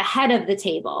not at the head of the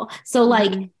table. So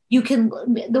like Mm-hmm. you can,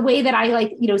 the way that I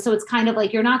like, so it's kind of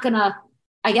like, you're not going to,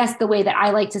 I guess the way that I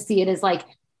like to see it is like,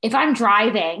 if I'm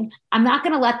driving, I'm not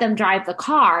going to let them drive the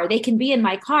car. They can be in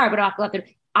my car, but I'll let them.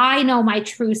 I know my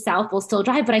true self will still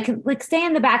drive, but I can like stay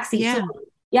in the back seat. So Yeah.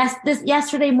 yes, this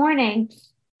yesterday morning,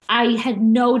 I had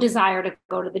no desire to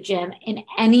go to the gym in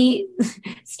any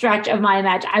stretch of my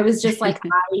image. I was just like,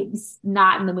 I'm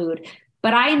not in the mood.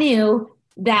 But I knew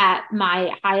that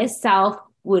my highest self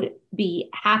would be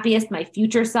happiest. My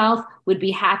future self would be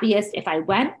happiest if I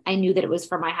went. I knew that it was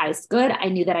for my highest good. I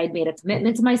knew that I'd made a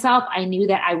commitment to myself. I knew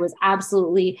that I was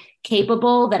absolutely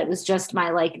capable, that it was just my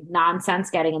like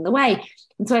nonsense getting in the way.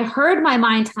 And so I heard my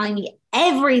mind telling me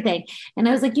everything. And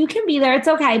I was like, you can be there. It's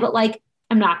okay. But like,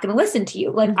 I'm not going to listen to you.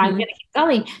 Like, I'm Mm-hmm. going to keep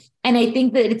going. And I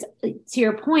think that it's to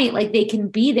your point, like they can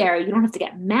be there. You don't have to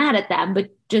get mad at them, but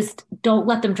just don't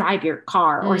let them drive your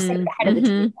car or sit at the head of the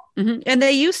Mm-hmm. table. Mm-hmm. And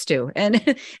they used to,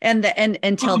 and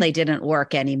until they didn't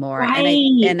work anymore. Right.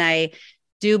 And I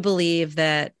do believe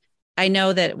that, I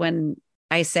know that when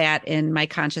I sat in my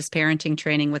conscious parenting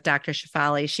training with Dr.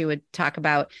 Shafali, she would talk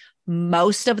about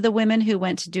most of the women who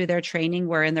went to do their training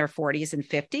were in their 40s and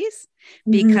 50s,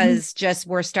 Mhm. because just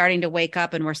we're starting to wake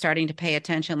up and we're starting to pay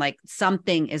attention, like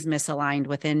something is misaligned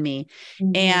within me.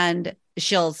 Mhm. And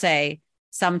she'll say,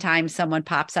 sometimes someone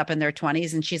pops up in their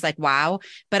 20s and she's like, wow.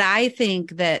 But I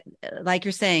think that, like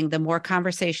you're saying, the more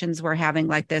conversations we're having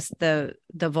like this, the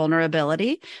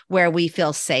vulnerability where we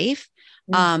feel safe,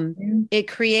 um, Mhm. it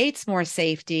creates more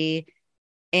safety.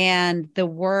 And the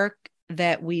work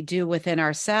that we do within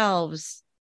ourselves,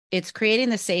 it's creating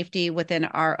the safety within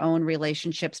our own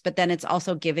relationships, but then it's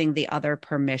also giving the other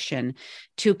permission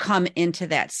to come into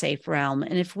that safe realm.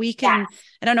 And if we can, Yes.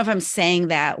 I don't know if I'm saying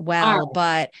that All well, right.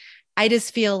 but I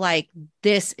just feel like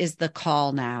this is the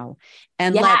call now.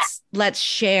 And Yes. let's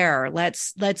share,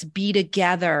 let's be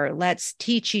together, let's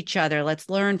teach each other, let's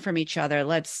learn from each other,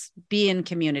 let's be in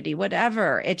community,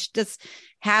 whatever. It's just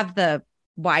have the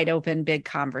wide open big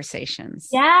conversations.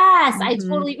 Yes. I Mm-hmm.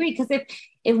 totally agree. Because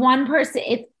if one person,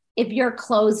 if you're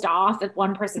closed off, if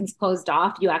one person's closed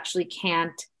off, you actually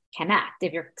can't connect.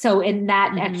 If you're so in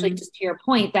that, actually, Mm-hmm. just to your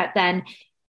point, that then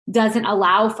doesn't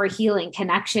allow for healing.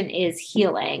 Connection is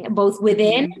healing, both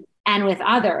within Mm-hmm. and with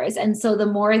others. And so the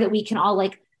more that we can all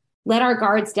like let our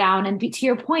guards down and be, to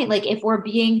your point, like if we're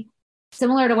being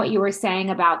similar to what you were saying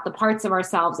about the parts of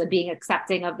ourselves and being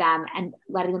accepting of them and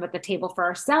letting them at the table for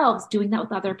ourselves, doing that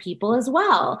with other people as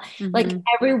well. Like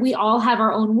Mm-hmm. we all have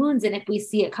our own wounds. And if we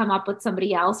see it come up with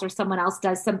somebody else or someone else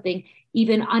does something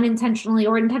even unintentionally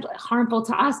or intentionally harmful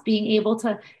to us, being able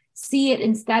to see it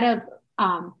instead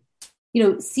of,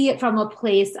 see it from a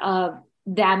place of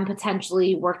them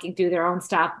potentially working through their own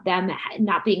stuff, them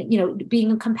not being,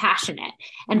 being compassionate.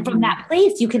 And from Mm-hmm. that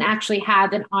place, you can actually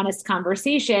have an honest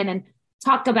conversation and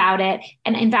talk about it.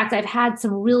 And in fact, I've had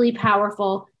some really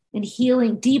powerful and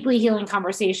healing, deeply healing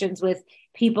conversations with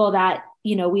people that,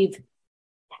 we've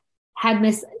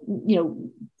had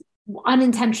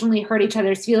unintentionally hurt each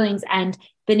other's feelings and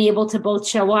been able to both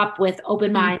show up with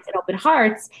open minds and open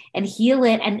hearts and heal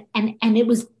it. And it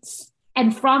was,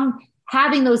 and from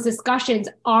having those discussions,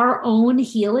 our own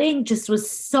healing just was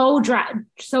so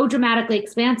dramatically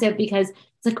expansive because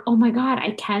it's like, oh my God,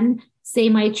 I can say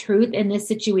my truth in this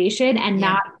situation and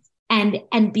Yeah. not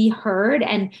and be heard.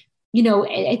 And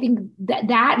I think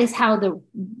that is how the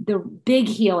big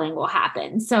healing will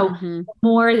happen. So Hmm. the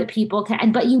more that people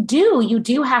can, but you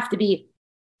do have to be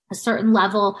a certain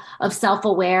level of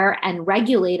self-aware and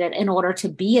regulated in order to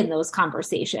be in those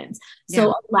conversations. Yeah.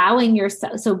 So allowing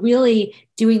yourself, so really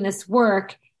doing this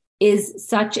work is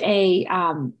such a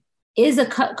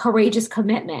courageous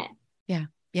commitment. Yeah.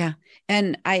 Yeah.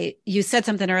 And you said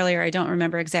something earlier, I don't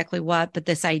remember exactly what, but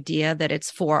this idea that it's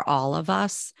for all of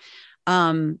us,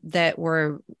 that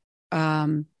we're,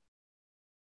 um,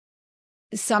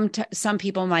 some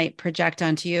people might project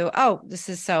onto you, oh, this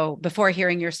is so, before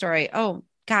hearing your story, oh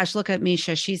gosh, look at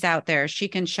Misha, she's out there, she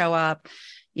can show up,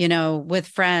 with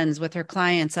friends, with her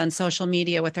clients, on social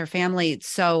media, with her family,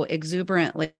 so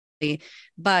exuberantly.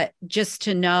 But just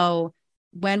to know,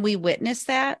 when we witness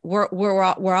that,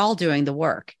 we're all doing the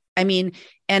work. I mean,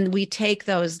 and we take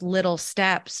those little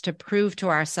steps to prove to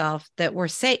ourselves that we're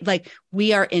safe, like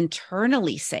we are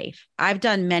internally safe. I've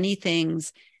done many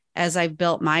things as I've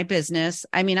built my business.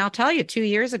 I mean, I'll tell you, 2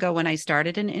 years ago when I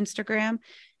started an Instagram,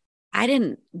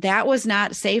 that was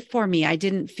not safe for me. I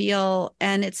didn't feel,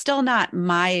 and it's still not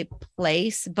my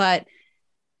place, but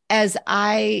as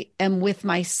I am with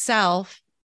myself,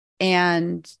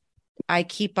 and I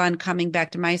keep on coming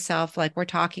back to myself, like we're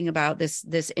talking about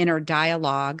this inner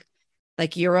dialogue,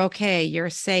 like you're okay, you're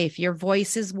safe, your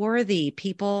voice is worthy.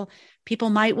 People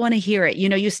might want to hear it.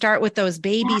 You start with those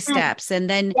baby Yes. steps, and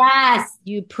then Yes.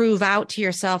 you prove out to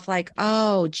yourself, like,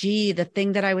 oh, gee, the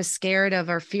thing that I was scared of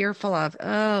or fearful of,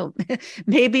 oh,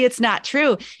 maybe it's not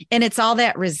true. And it's all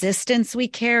that resistance we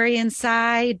carry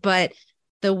inside, but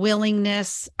the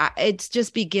willingness, it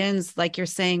just begins, like you're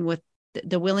saying, with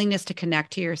the willingness to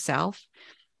connect to yourself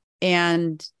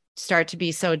and start to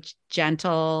be so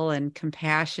gentle and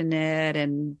compassionate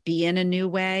and be in a new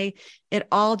way. It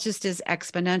all just is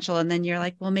exponential. And then you're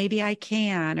like, well, maybe I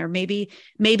can, or maybe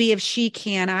if she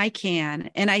can, I can.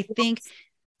 And I think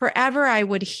forever I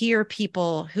would hear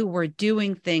people who were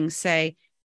doing things say,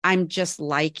 I'm just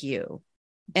like you.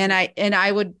 And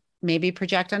I would maybe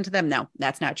project onto them, no,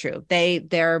 that's not true.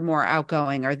 They're more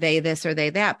outgoing, or they this or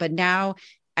they that. But now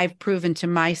I've proven to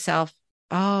myself,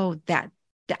 oh, that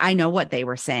I know what they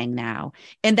were saying now.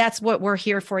 And that's what we're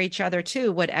here for each other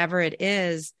too. Whatever it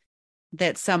is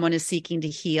that someone is seeking to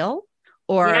heal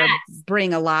or Yes.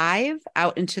 bring alive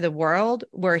out into the world,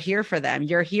 we're here for them.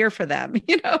 You're here for them.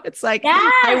 It's like,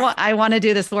 Yes. I want to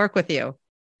do this work with you.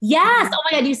 Yes. Mhm. Oh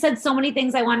my God. You said so many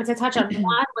things I wanted to touch on.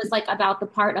 One was like about the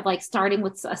part of like starting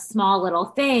with a small little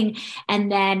thing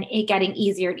and then it getting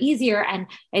easier and easier. And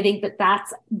I think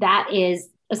that is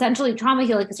essentially trauma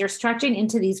healing because you're stretching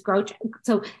into these growth.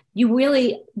 So you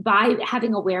really, by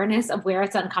having awareness of where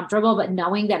it's uncomfortable, but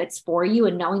knowing that it's for you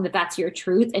and knowing that that's your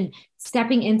truth and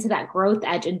stepping into that growth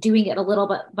edge and doing it a little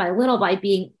bit by little by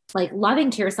being like loving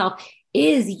to yourself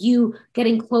is you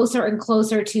getting closer and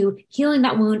closer to healing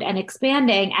that wound and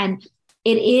expanding. And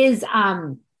it is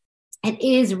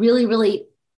really, really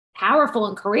powerful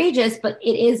and courageous, but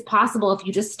it is possible if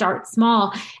you just start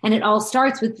small. And it all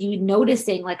starts with you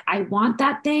noticing, like, I want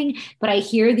that thing, but I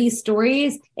hear these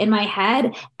stories in my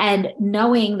head and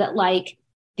knowing that, like,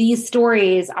 these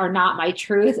stories are not my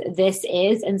truth. This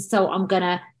is. And so I'm going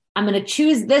to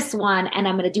choose this one and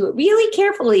I'm going to do it really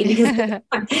carefully because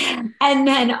and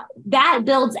then that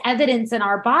builds evidence in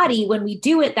our body when we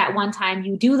do it that one time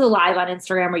you do the live on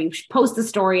Instagram or you post the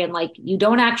story and like you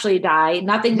don't actually die,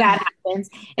 nothing bad happens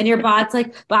and your body's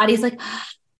like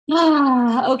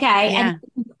okay, and Yeah.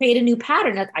 you create a new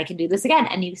pattern that I can do this again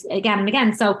and you again and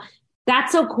again. So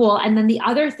that's so cool. And then the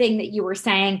other thing that you were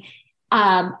saying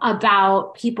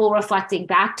about people reflecting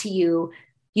back to you,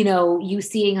 you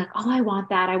seeing like, oh, I want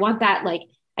that. Like,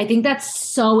 I think that's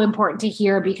so important to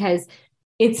hear because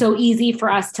it's so easy for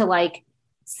us to like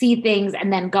see things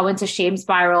and then go into shame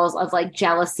spirals of like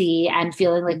jealousy and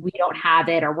feeling like we don't have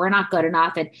it or we're not good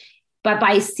enough. But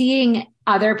by seeing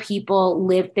other people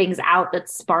live things out that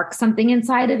spark something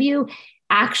inside of you,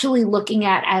 actually looking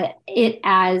at it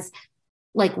as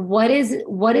like, what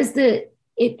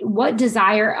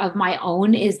desire of my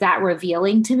own is that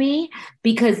revealing to me?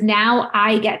 Because now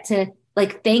I get to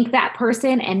like thank that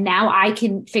person and now I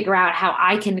can figure out how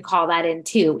I can call that in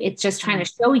too. It's just trying to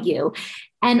show you.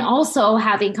 And also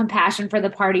having compassion for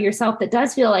the part of yourself that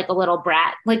does feel like a little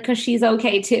brat, like, cause she's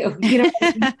okay too,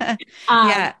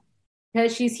 Yeah,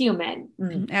 because she's human.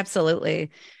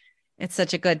 absolutely. It's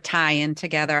such a good tie in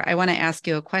together. I want to ask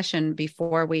you a question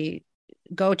before we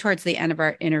go towards the end of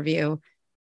our interview.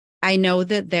 I know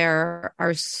that there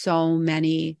are so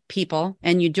many people,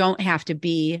 and you don't have to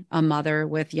be a mother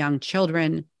with young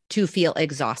children to feel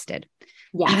exhausted.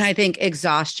 And Yes. I think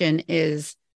exhaustion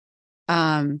is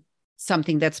um,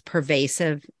 something that's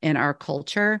pervasive in our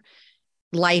culture.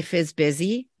 Life is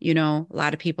busy. A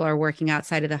lot of people are working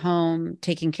outside of the home,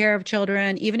 taking care of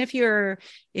children. Even if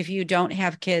you don't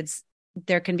have kids,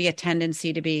 there can be a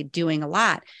tendency to be doing a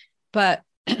lot. But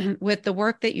with the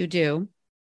work that you do,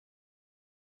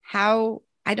 how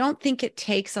I don't think it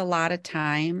takes a lot of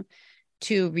time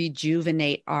to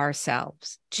rejuvenate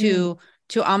ourselves, Mm.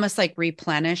 to almost like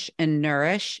replenish and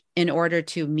nourish in order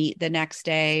to meet the next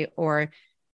day, or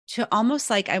to almost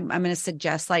like I'm going to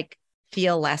suggest like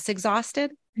feel less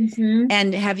exhausted. Mm-hmm.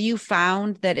 And have you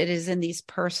found that it is in these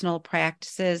personal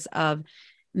practices of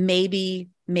maybe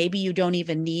you don't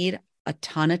even need a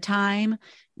ton of time,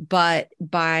 but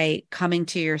by coming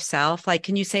to yourself, like,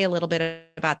 can you say a little bit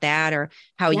about that, or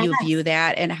how you view Yes.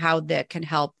 that and how that can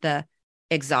help the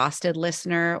exhausted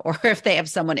listener, or if they have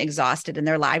someone exhausted in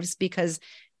their lives? Because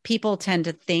people tend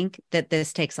to think that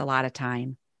this takes a lot of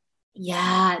time.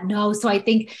 Yeah, no. So I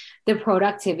think the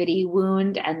productivity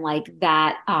wound and like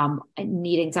that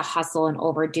needing to hustle and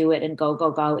overdo it and go, go,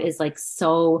 go is like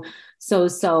so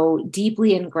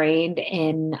deeply ingrained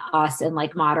in us in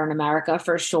like modern America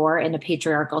for sure, in a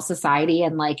patriarchal society,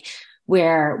 and like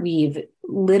where we've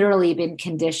literally been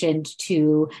conditioned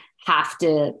to have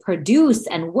to produce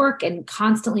and work and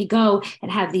constantly go and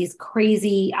have these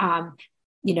crazy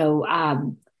you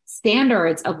know,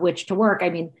 standards of which to work. I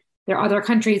mean, there are other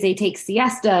countries, they take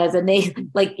siestas and they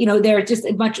like, they're just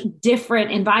much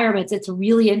different environments. It's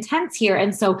really intense here.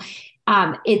 And so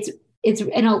it's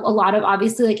and a lot of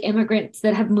obviously like immigrants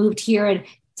that have moved here. And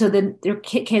so then their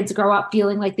kids grow up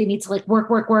feeling like they need to like work,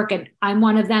 work, work. And I'm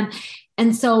one of them.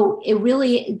 And so it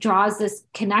really draws this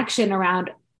connection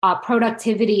around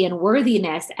productivity and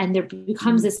worthiness. And there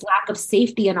becomes Mhm. this lack of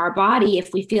safety in our body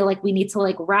if we feel like we need to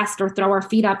like rest or throw our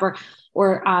feet up or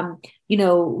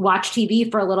watch TV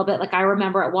for a little bit. Like I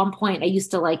remember at one point I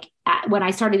used to like, when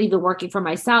I started even working for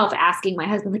myself, asking my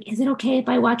husband, like, is it okay if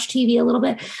I watch TV a little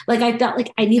bit? Like I felt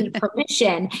like I needed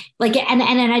permission, like, and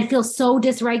I'd feel so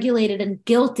dysregulated and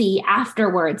guilty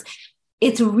afterwards.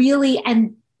 It's really,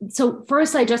 and so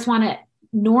first I just want to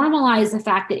normalize the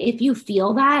fact that if you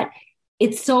feel that,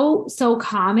 it's so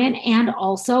common. And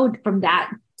also from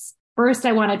that, first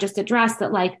I want to just address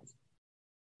that, like,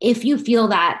 if you feel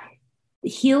that,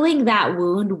 healing that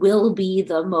wound will be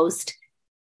the most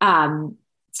um,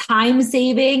 time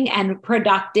saving and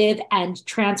productive and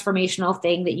transformational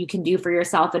thing that you can do for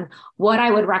yourself. And what I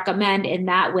would recommend in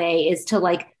that way is to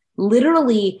like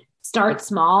literally start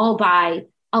small by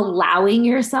allowing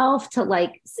yourself to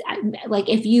like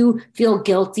if you feel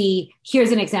guilty.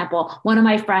 Here's an example. One of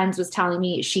my friends was telling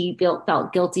me she felt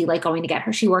guilty like going to get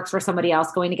her, she works for somebody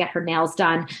else, going to get her nails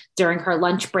done during her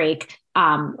lunch break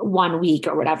 1 week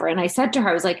or whatever. And I said to her,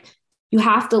 I was like, you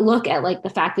have to look at like the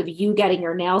fact of you getting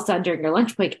your nails done during your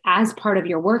lunch break as part of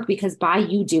your work, because by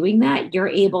you doing that, you're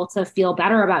able to feel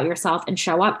better about yourself and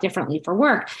show up differently for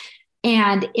work.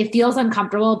 And it feels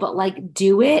uncomfortable, but like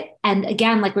do it. And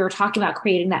again, like we were talking about,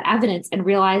 creating that evidence and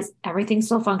realize everything's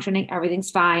still functioning, everything's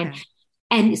fine. Yeah.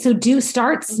 And so do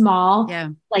start small, Yeah.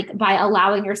 like by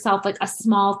allowing yourself like a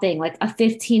small thing, like a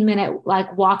 15-minute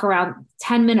like walk around,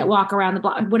 10-minute walk around the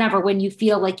block, whatever, when you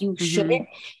feel like you should, Hmm.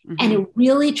 Hmm. and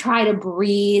really try to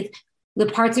breathe. The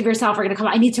parts of yourself are going to come.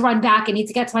 I need to run back. I need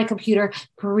to get to my computer.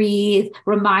 Breathe.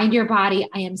 Remind your body,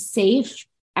 I am safe.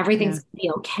 Everything's Yeah. going to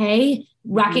be okay.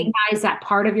 Hmm. Recognize that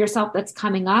part of yourself that's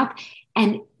coming up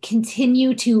and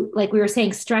continue to, like we were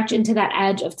saying, stretch into that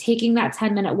edge of taking that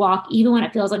 10-minute walk, even when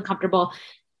it feels uncomfortable.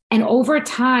 And over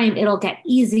time, it'll get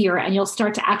easier and you'll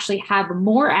start to actually have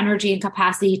more energy and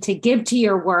capacity to give to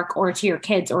your work or to your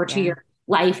kids or to Yeah. your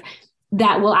life,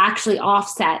 that will actually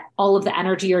offset all of the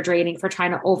energy you're draining for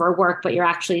trying to overwork, but you're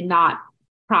actually not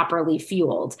properly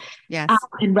fueled Yes.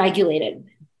 and regulated.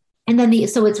 And then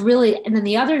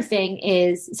the other thing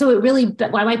is, so it really,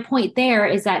 well, my point there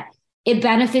is that it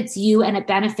benefits you and it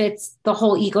benefits the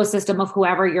whole ecosystem of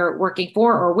whoever you're working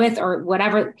for or with or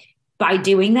whatever. By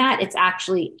doing that, it's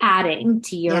actually adding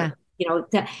to Yeah.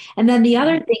 and then the Yeah.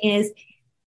 other thing is,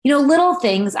 little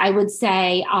things I would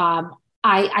say,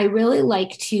 I really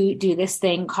like to do this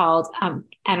thing called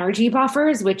energy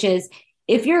buffers, which is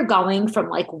if you're going from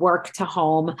like work to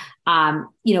home,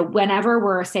 whenever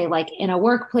we're say like in a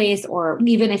workplace, or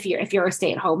even if you're a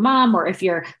stay-at-home mom, or if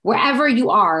you're wherever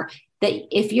you are, that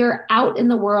if you're out in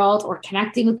the world or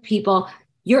connecting with people,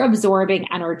 you're absorbing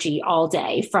energy all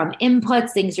day from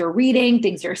inputs, things you're reading,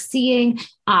 things you're seeing,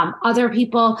 other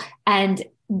people, and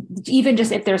even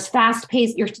just if there's fast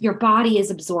pace, your body is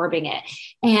absorbing it.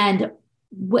 And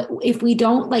if we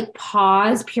don't like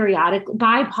pause periodically,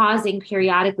 by pausing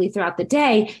periodically throughout the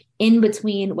day in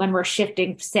between when we're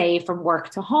shifting, say from work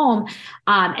to home,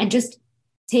 and just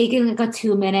taking like a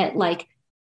 2 minute, like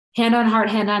hand on heart,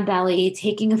 hand on belly,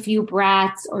 taking a few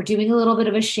breaths or doing a little bit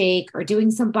of a shake or doing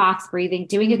some box breathing,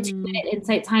 doing a 2 minute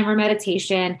insight timer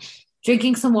meditation,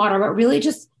 drinking some water, but really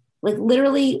just like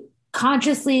literally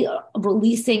consciously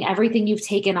releasing everything you've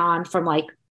taken on from like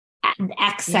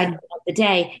X segment of the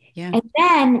day. Yeah. And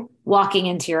then walking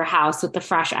into your house with the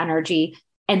fresh energy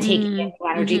and taking in new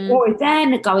energy, or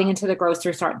then going into the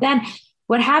grocery store. Then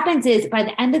what happens is by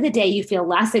the end of the day, you feel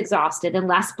less exhausted and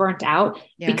less burnt out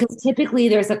because typically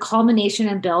there's a culmination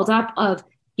and buildup of,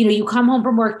 you come home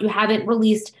from work, you haven't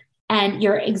released and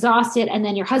you're exhausted. And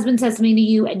then your husband says something to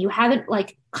you and you haven't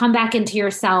like come back into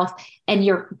yourself and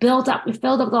you're filled up with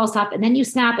all stuff. And then you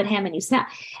snap at him and you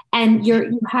snap and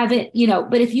you haven't,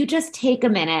 but if you just take a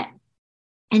minute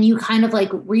and you kind of like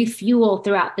refuel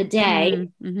throughout the day,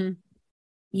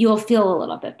 you'll feel a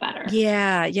little bit better.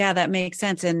 Yeah. Yeah. That makes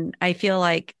sense. And I feel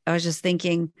like I was just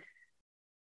thinking,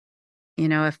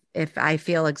 if I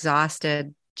feel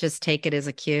exhausted, just take it as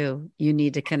a cue. You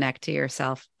need to connect to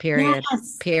yourself, period.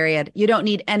 Yes. Period. You don't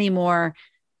need any more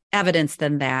evidence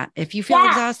than that. If you feel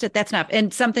exhausted, that's enough.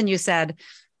 And something you said,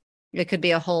 it could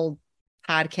be a whole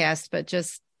podcast, but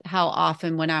just how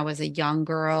often when I was a young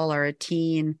girl or a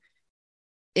teen,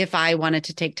 if I wanted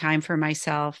to take time for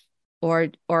myself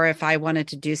or if I wanted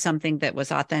to do something that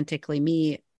was authentically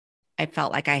me, I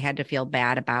felt like I had to feel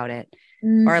bad about it.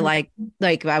 Or like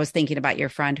I was thinking about your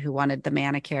friend who wanted the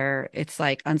manicure. It's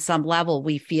like on some level,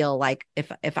 we feel like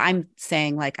if I'm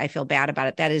saying like, I feel bad about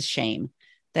it, that is shame.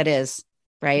 That is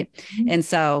right. And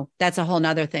so that's a whole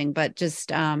nother thing, but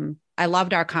just, I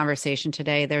loved our conversation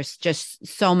today. There's just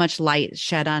so much light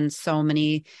shed on so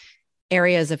many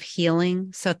areas of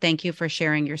healing. So thank you for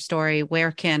sharing your story.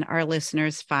 Where can our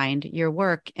listeners find your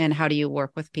work and how do you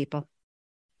work with people?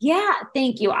 Yeah,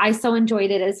 thank you. I so enjoyed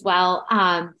it as well.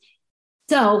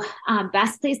 So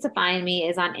best place to find me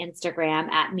is on Instagram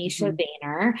at Misha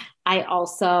Vayner. I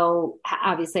also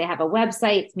obviously have a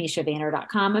website, it's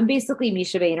mishavayner.com. I'm basically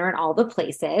Misha Vayner in all the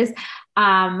places.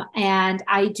 And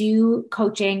I do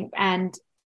coaching and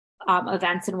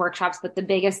events and workshops, but the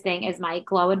biggest thing is my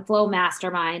Glow and Flow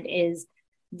Mastermind is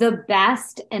the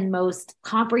best and most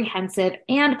comprehensive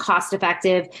and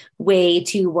cost-effective way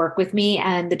to work with me.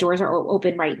 And the doors are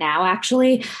open right now,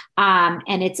 actually. And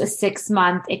it's a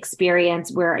 6-month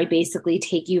experience where I basically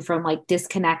take you from like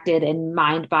disconnected in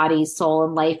mind, body, soul,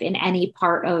 and life in any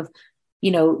part of,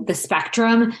 the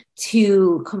spectrum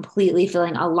to completely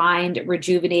feeling aligned,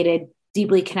 rejuvenated,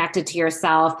 deeply connected to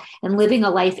yourself and living a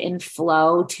life in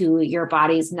flow to your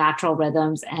body's natural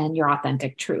rhythms and your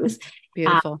authentic truth.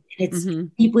 Beautiful. It's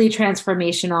deeply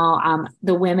transformational.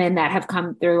 The women that have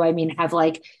come through, have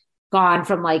like gone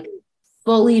from like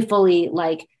fully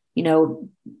like,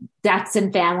 deaths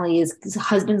in families,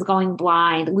 husbands going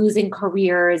blind, losing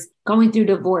careers, going through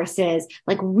divorces,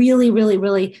 like really, really,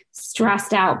 really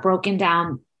stressed out, broken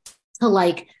down to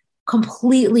like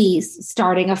completely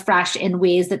starting afresh in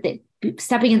ways that they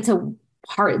stepping into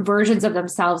versions of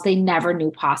themselves they never knew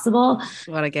possible.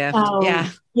 What a gift.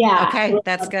 Yeah. Okay.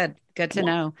 That's good. Good to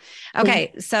know.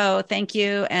 Okay. So thank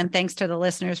you. And thanks to the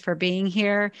listeners for being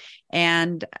here.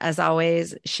 And as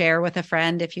always, share with a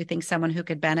friend if you think someone who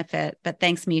could benefit. But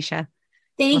thanks, Misha.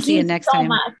 Thank we'll see you next time.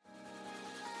 Much.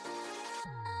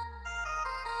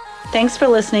 Thanks for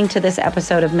listening to this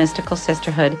episode of Mystical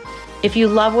Sisterhood. If you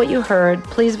love what you heard,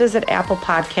 please visit Apple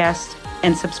Podcasts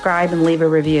and subscribe and leave a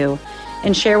review.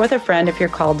 And share with a friend if you're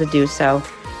called to do so.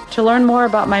 To learn more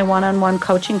about my one-on-one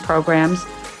coaching programs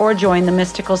or join the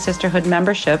Mystical Sisterhood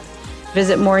membership,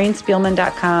 visit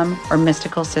MaureenSpielman.com or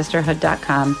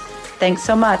MysticalSisterhood.com. Thanks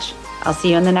so much. I'll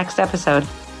see you in the next episode.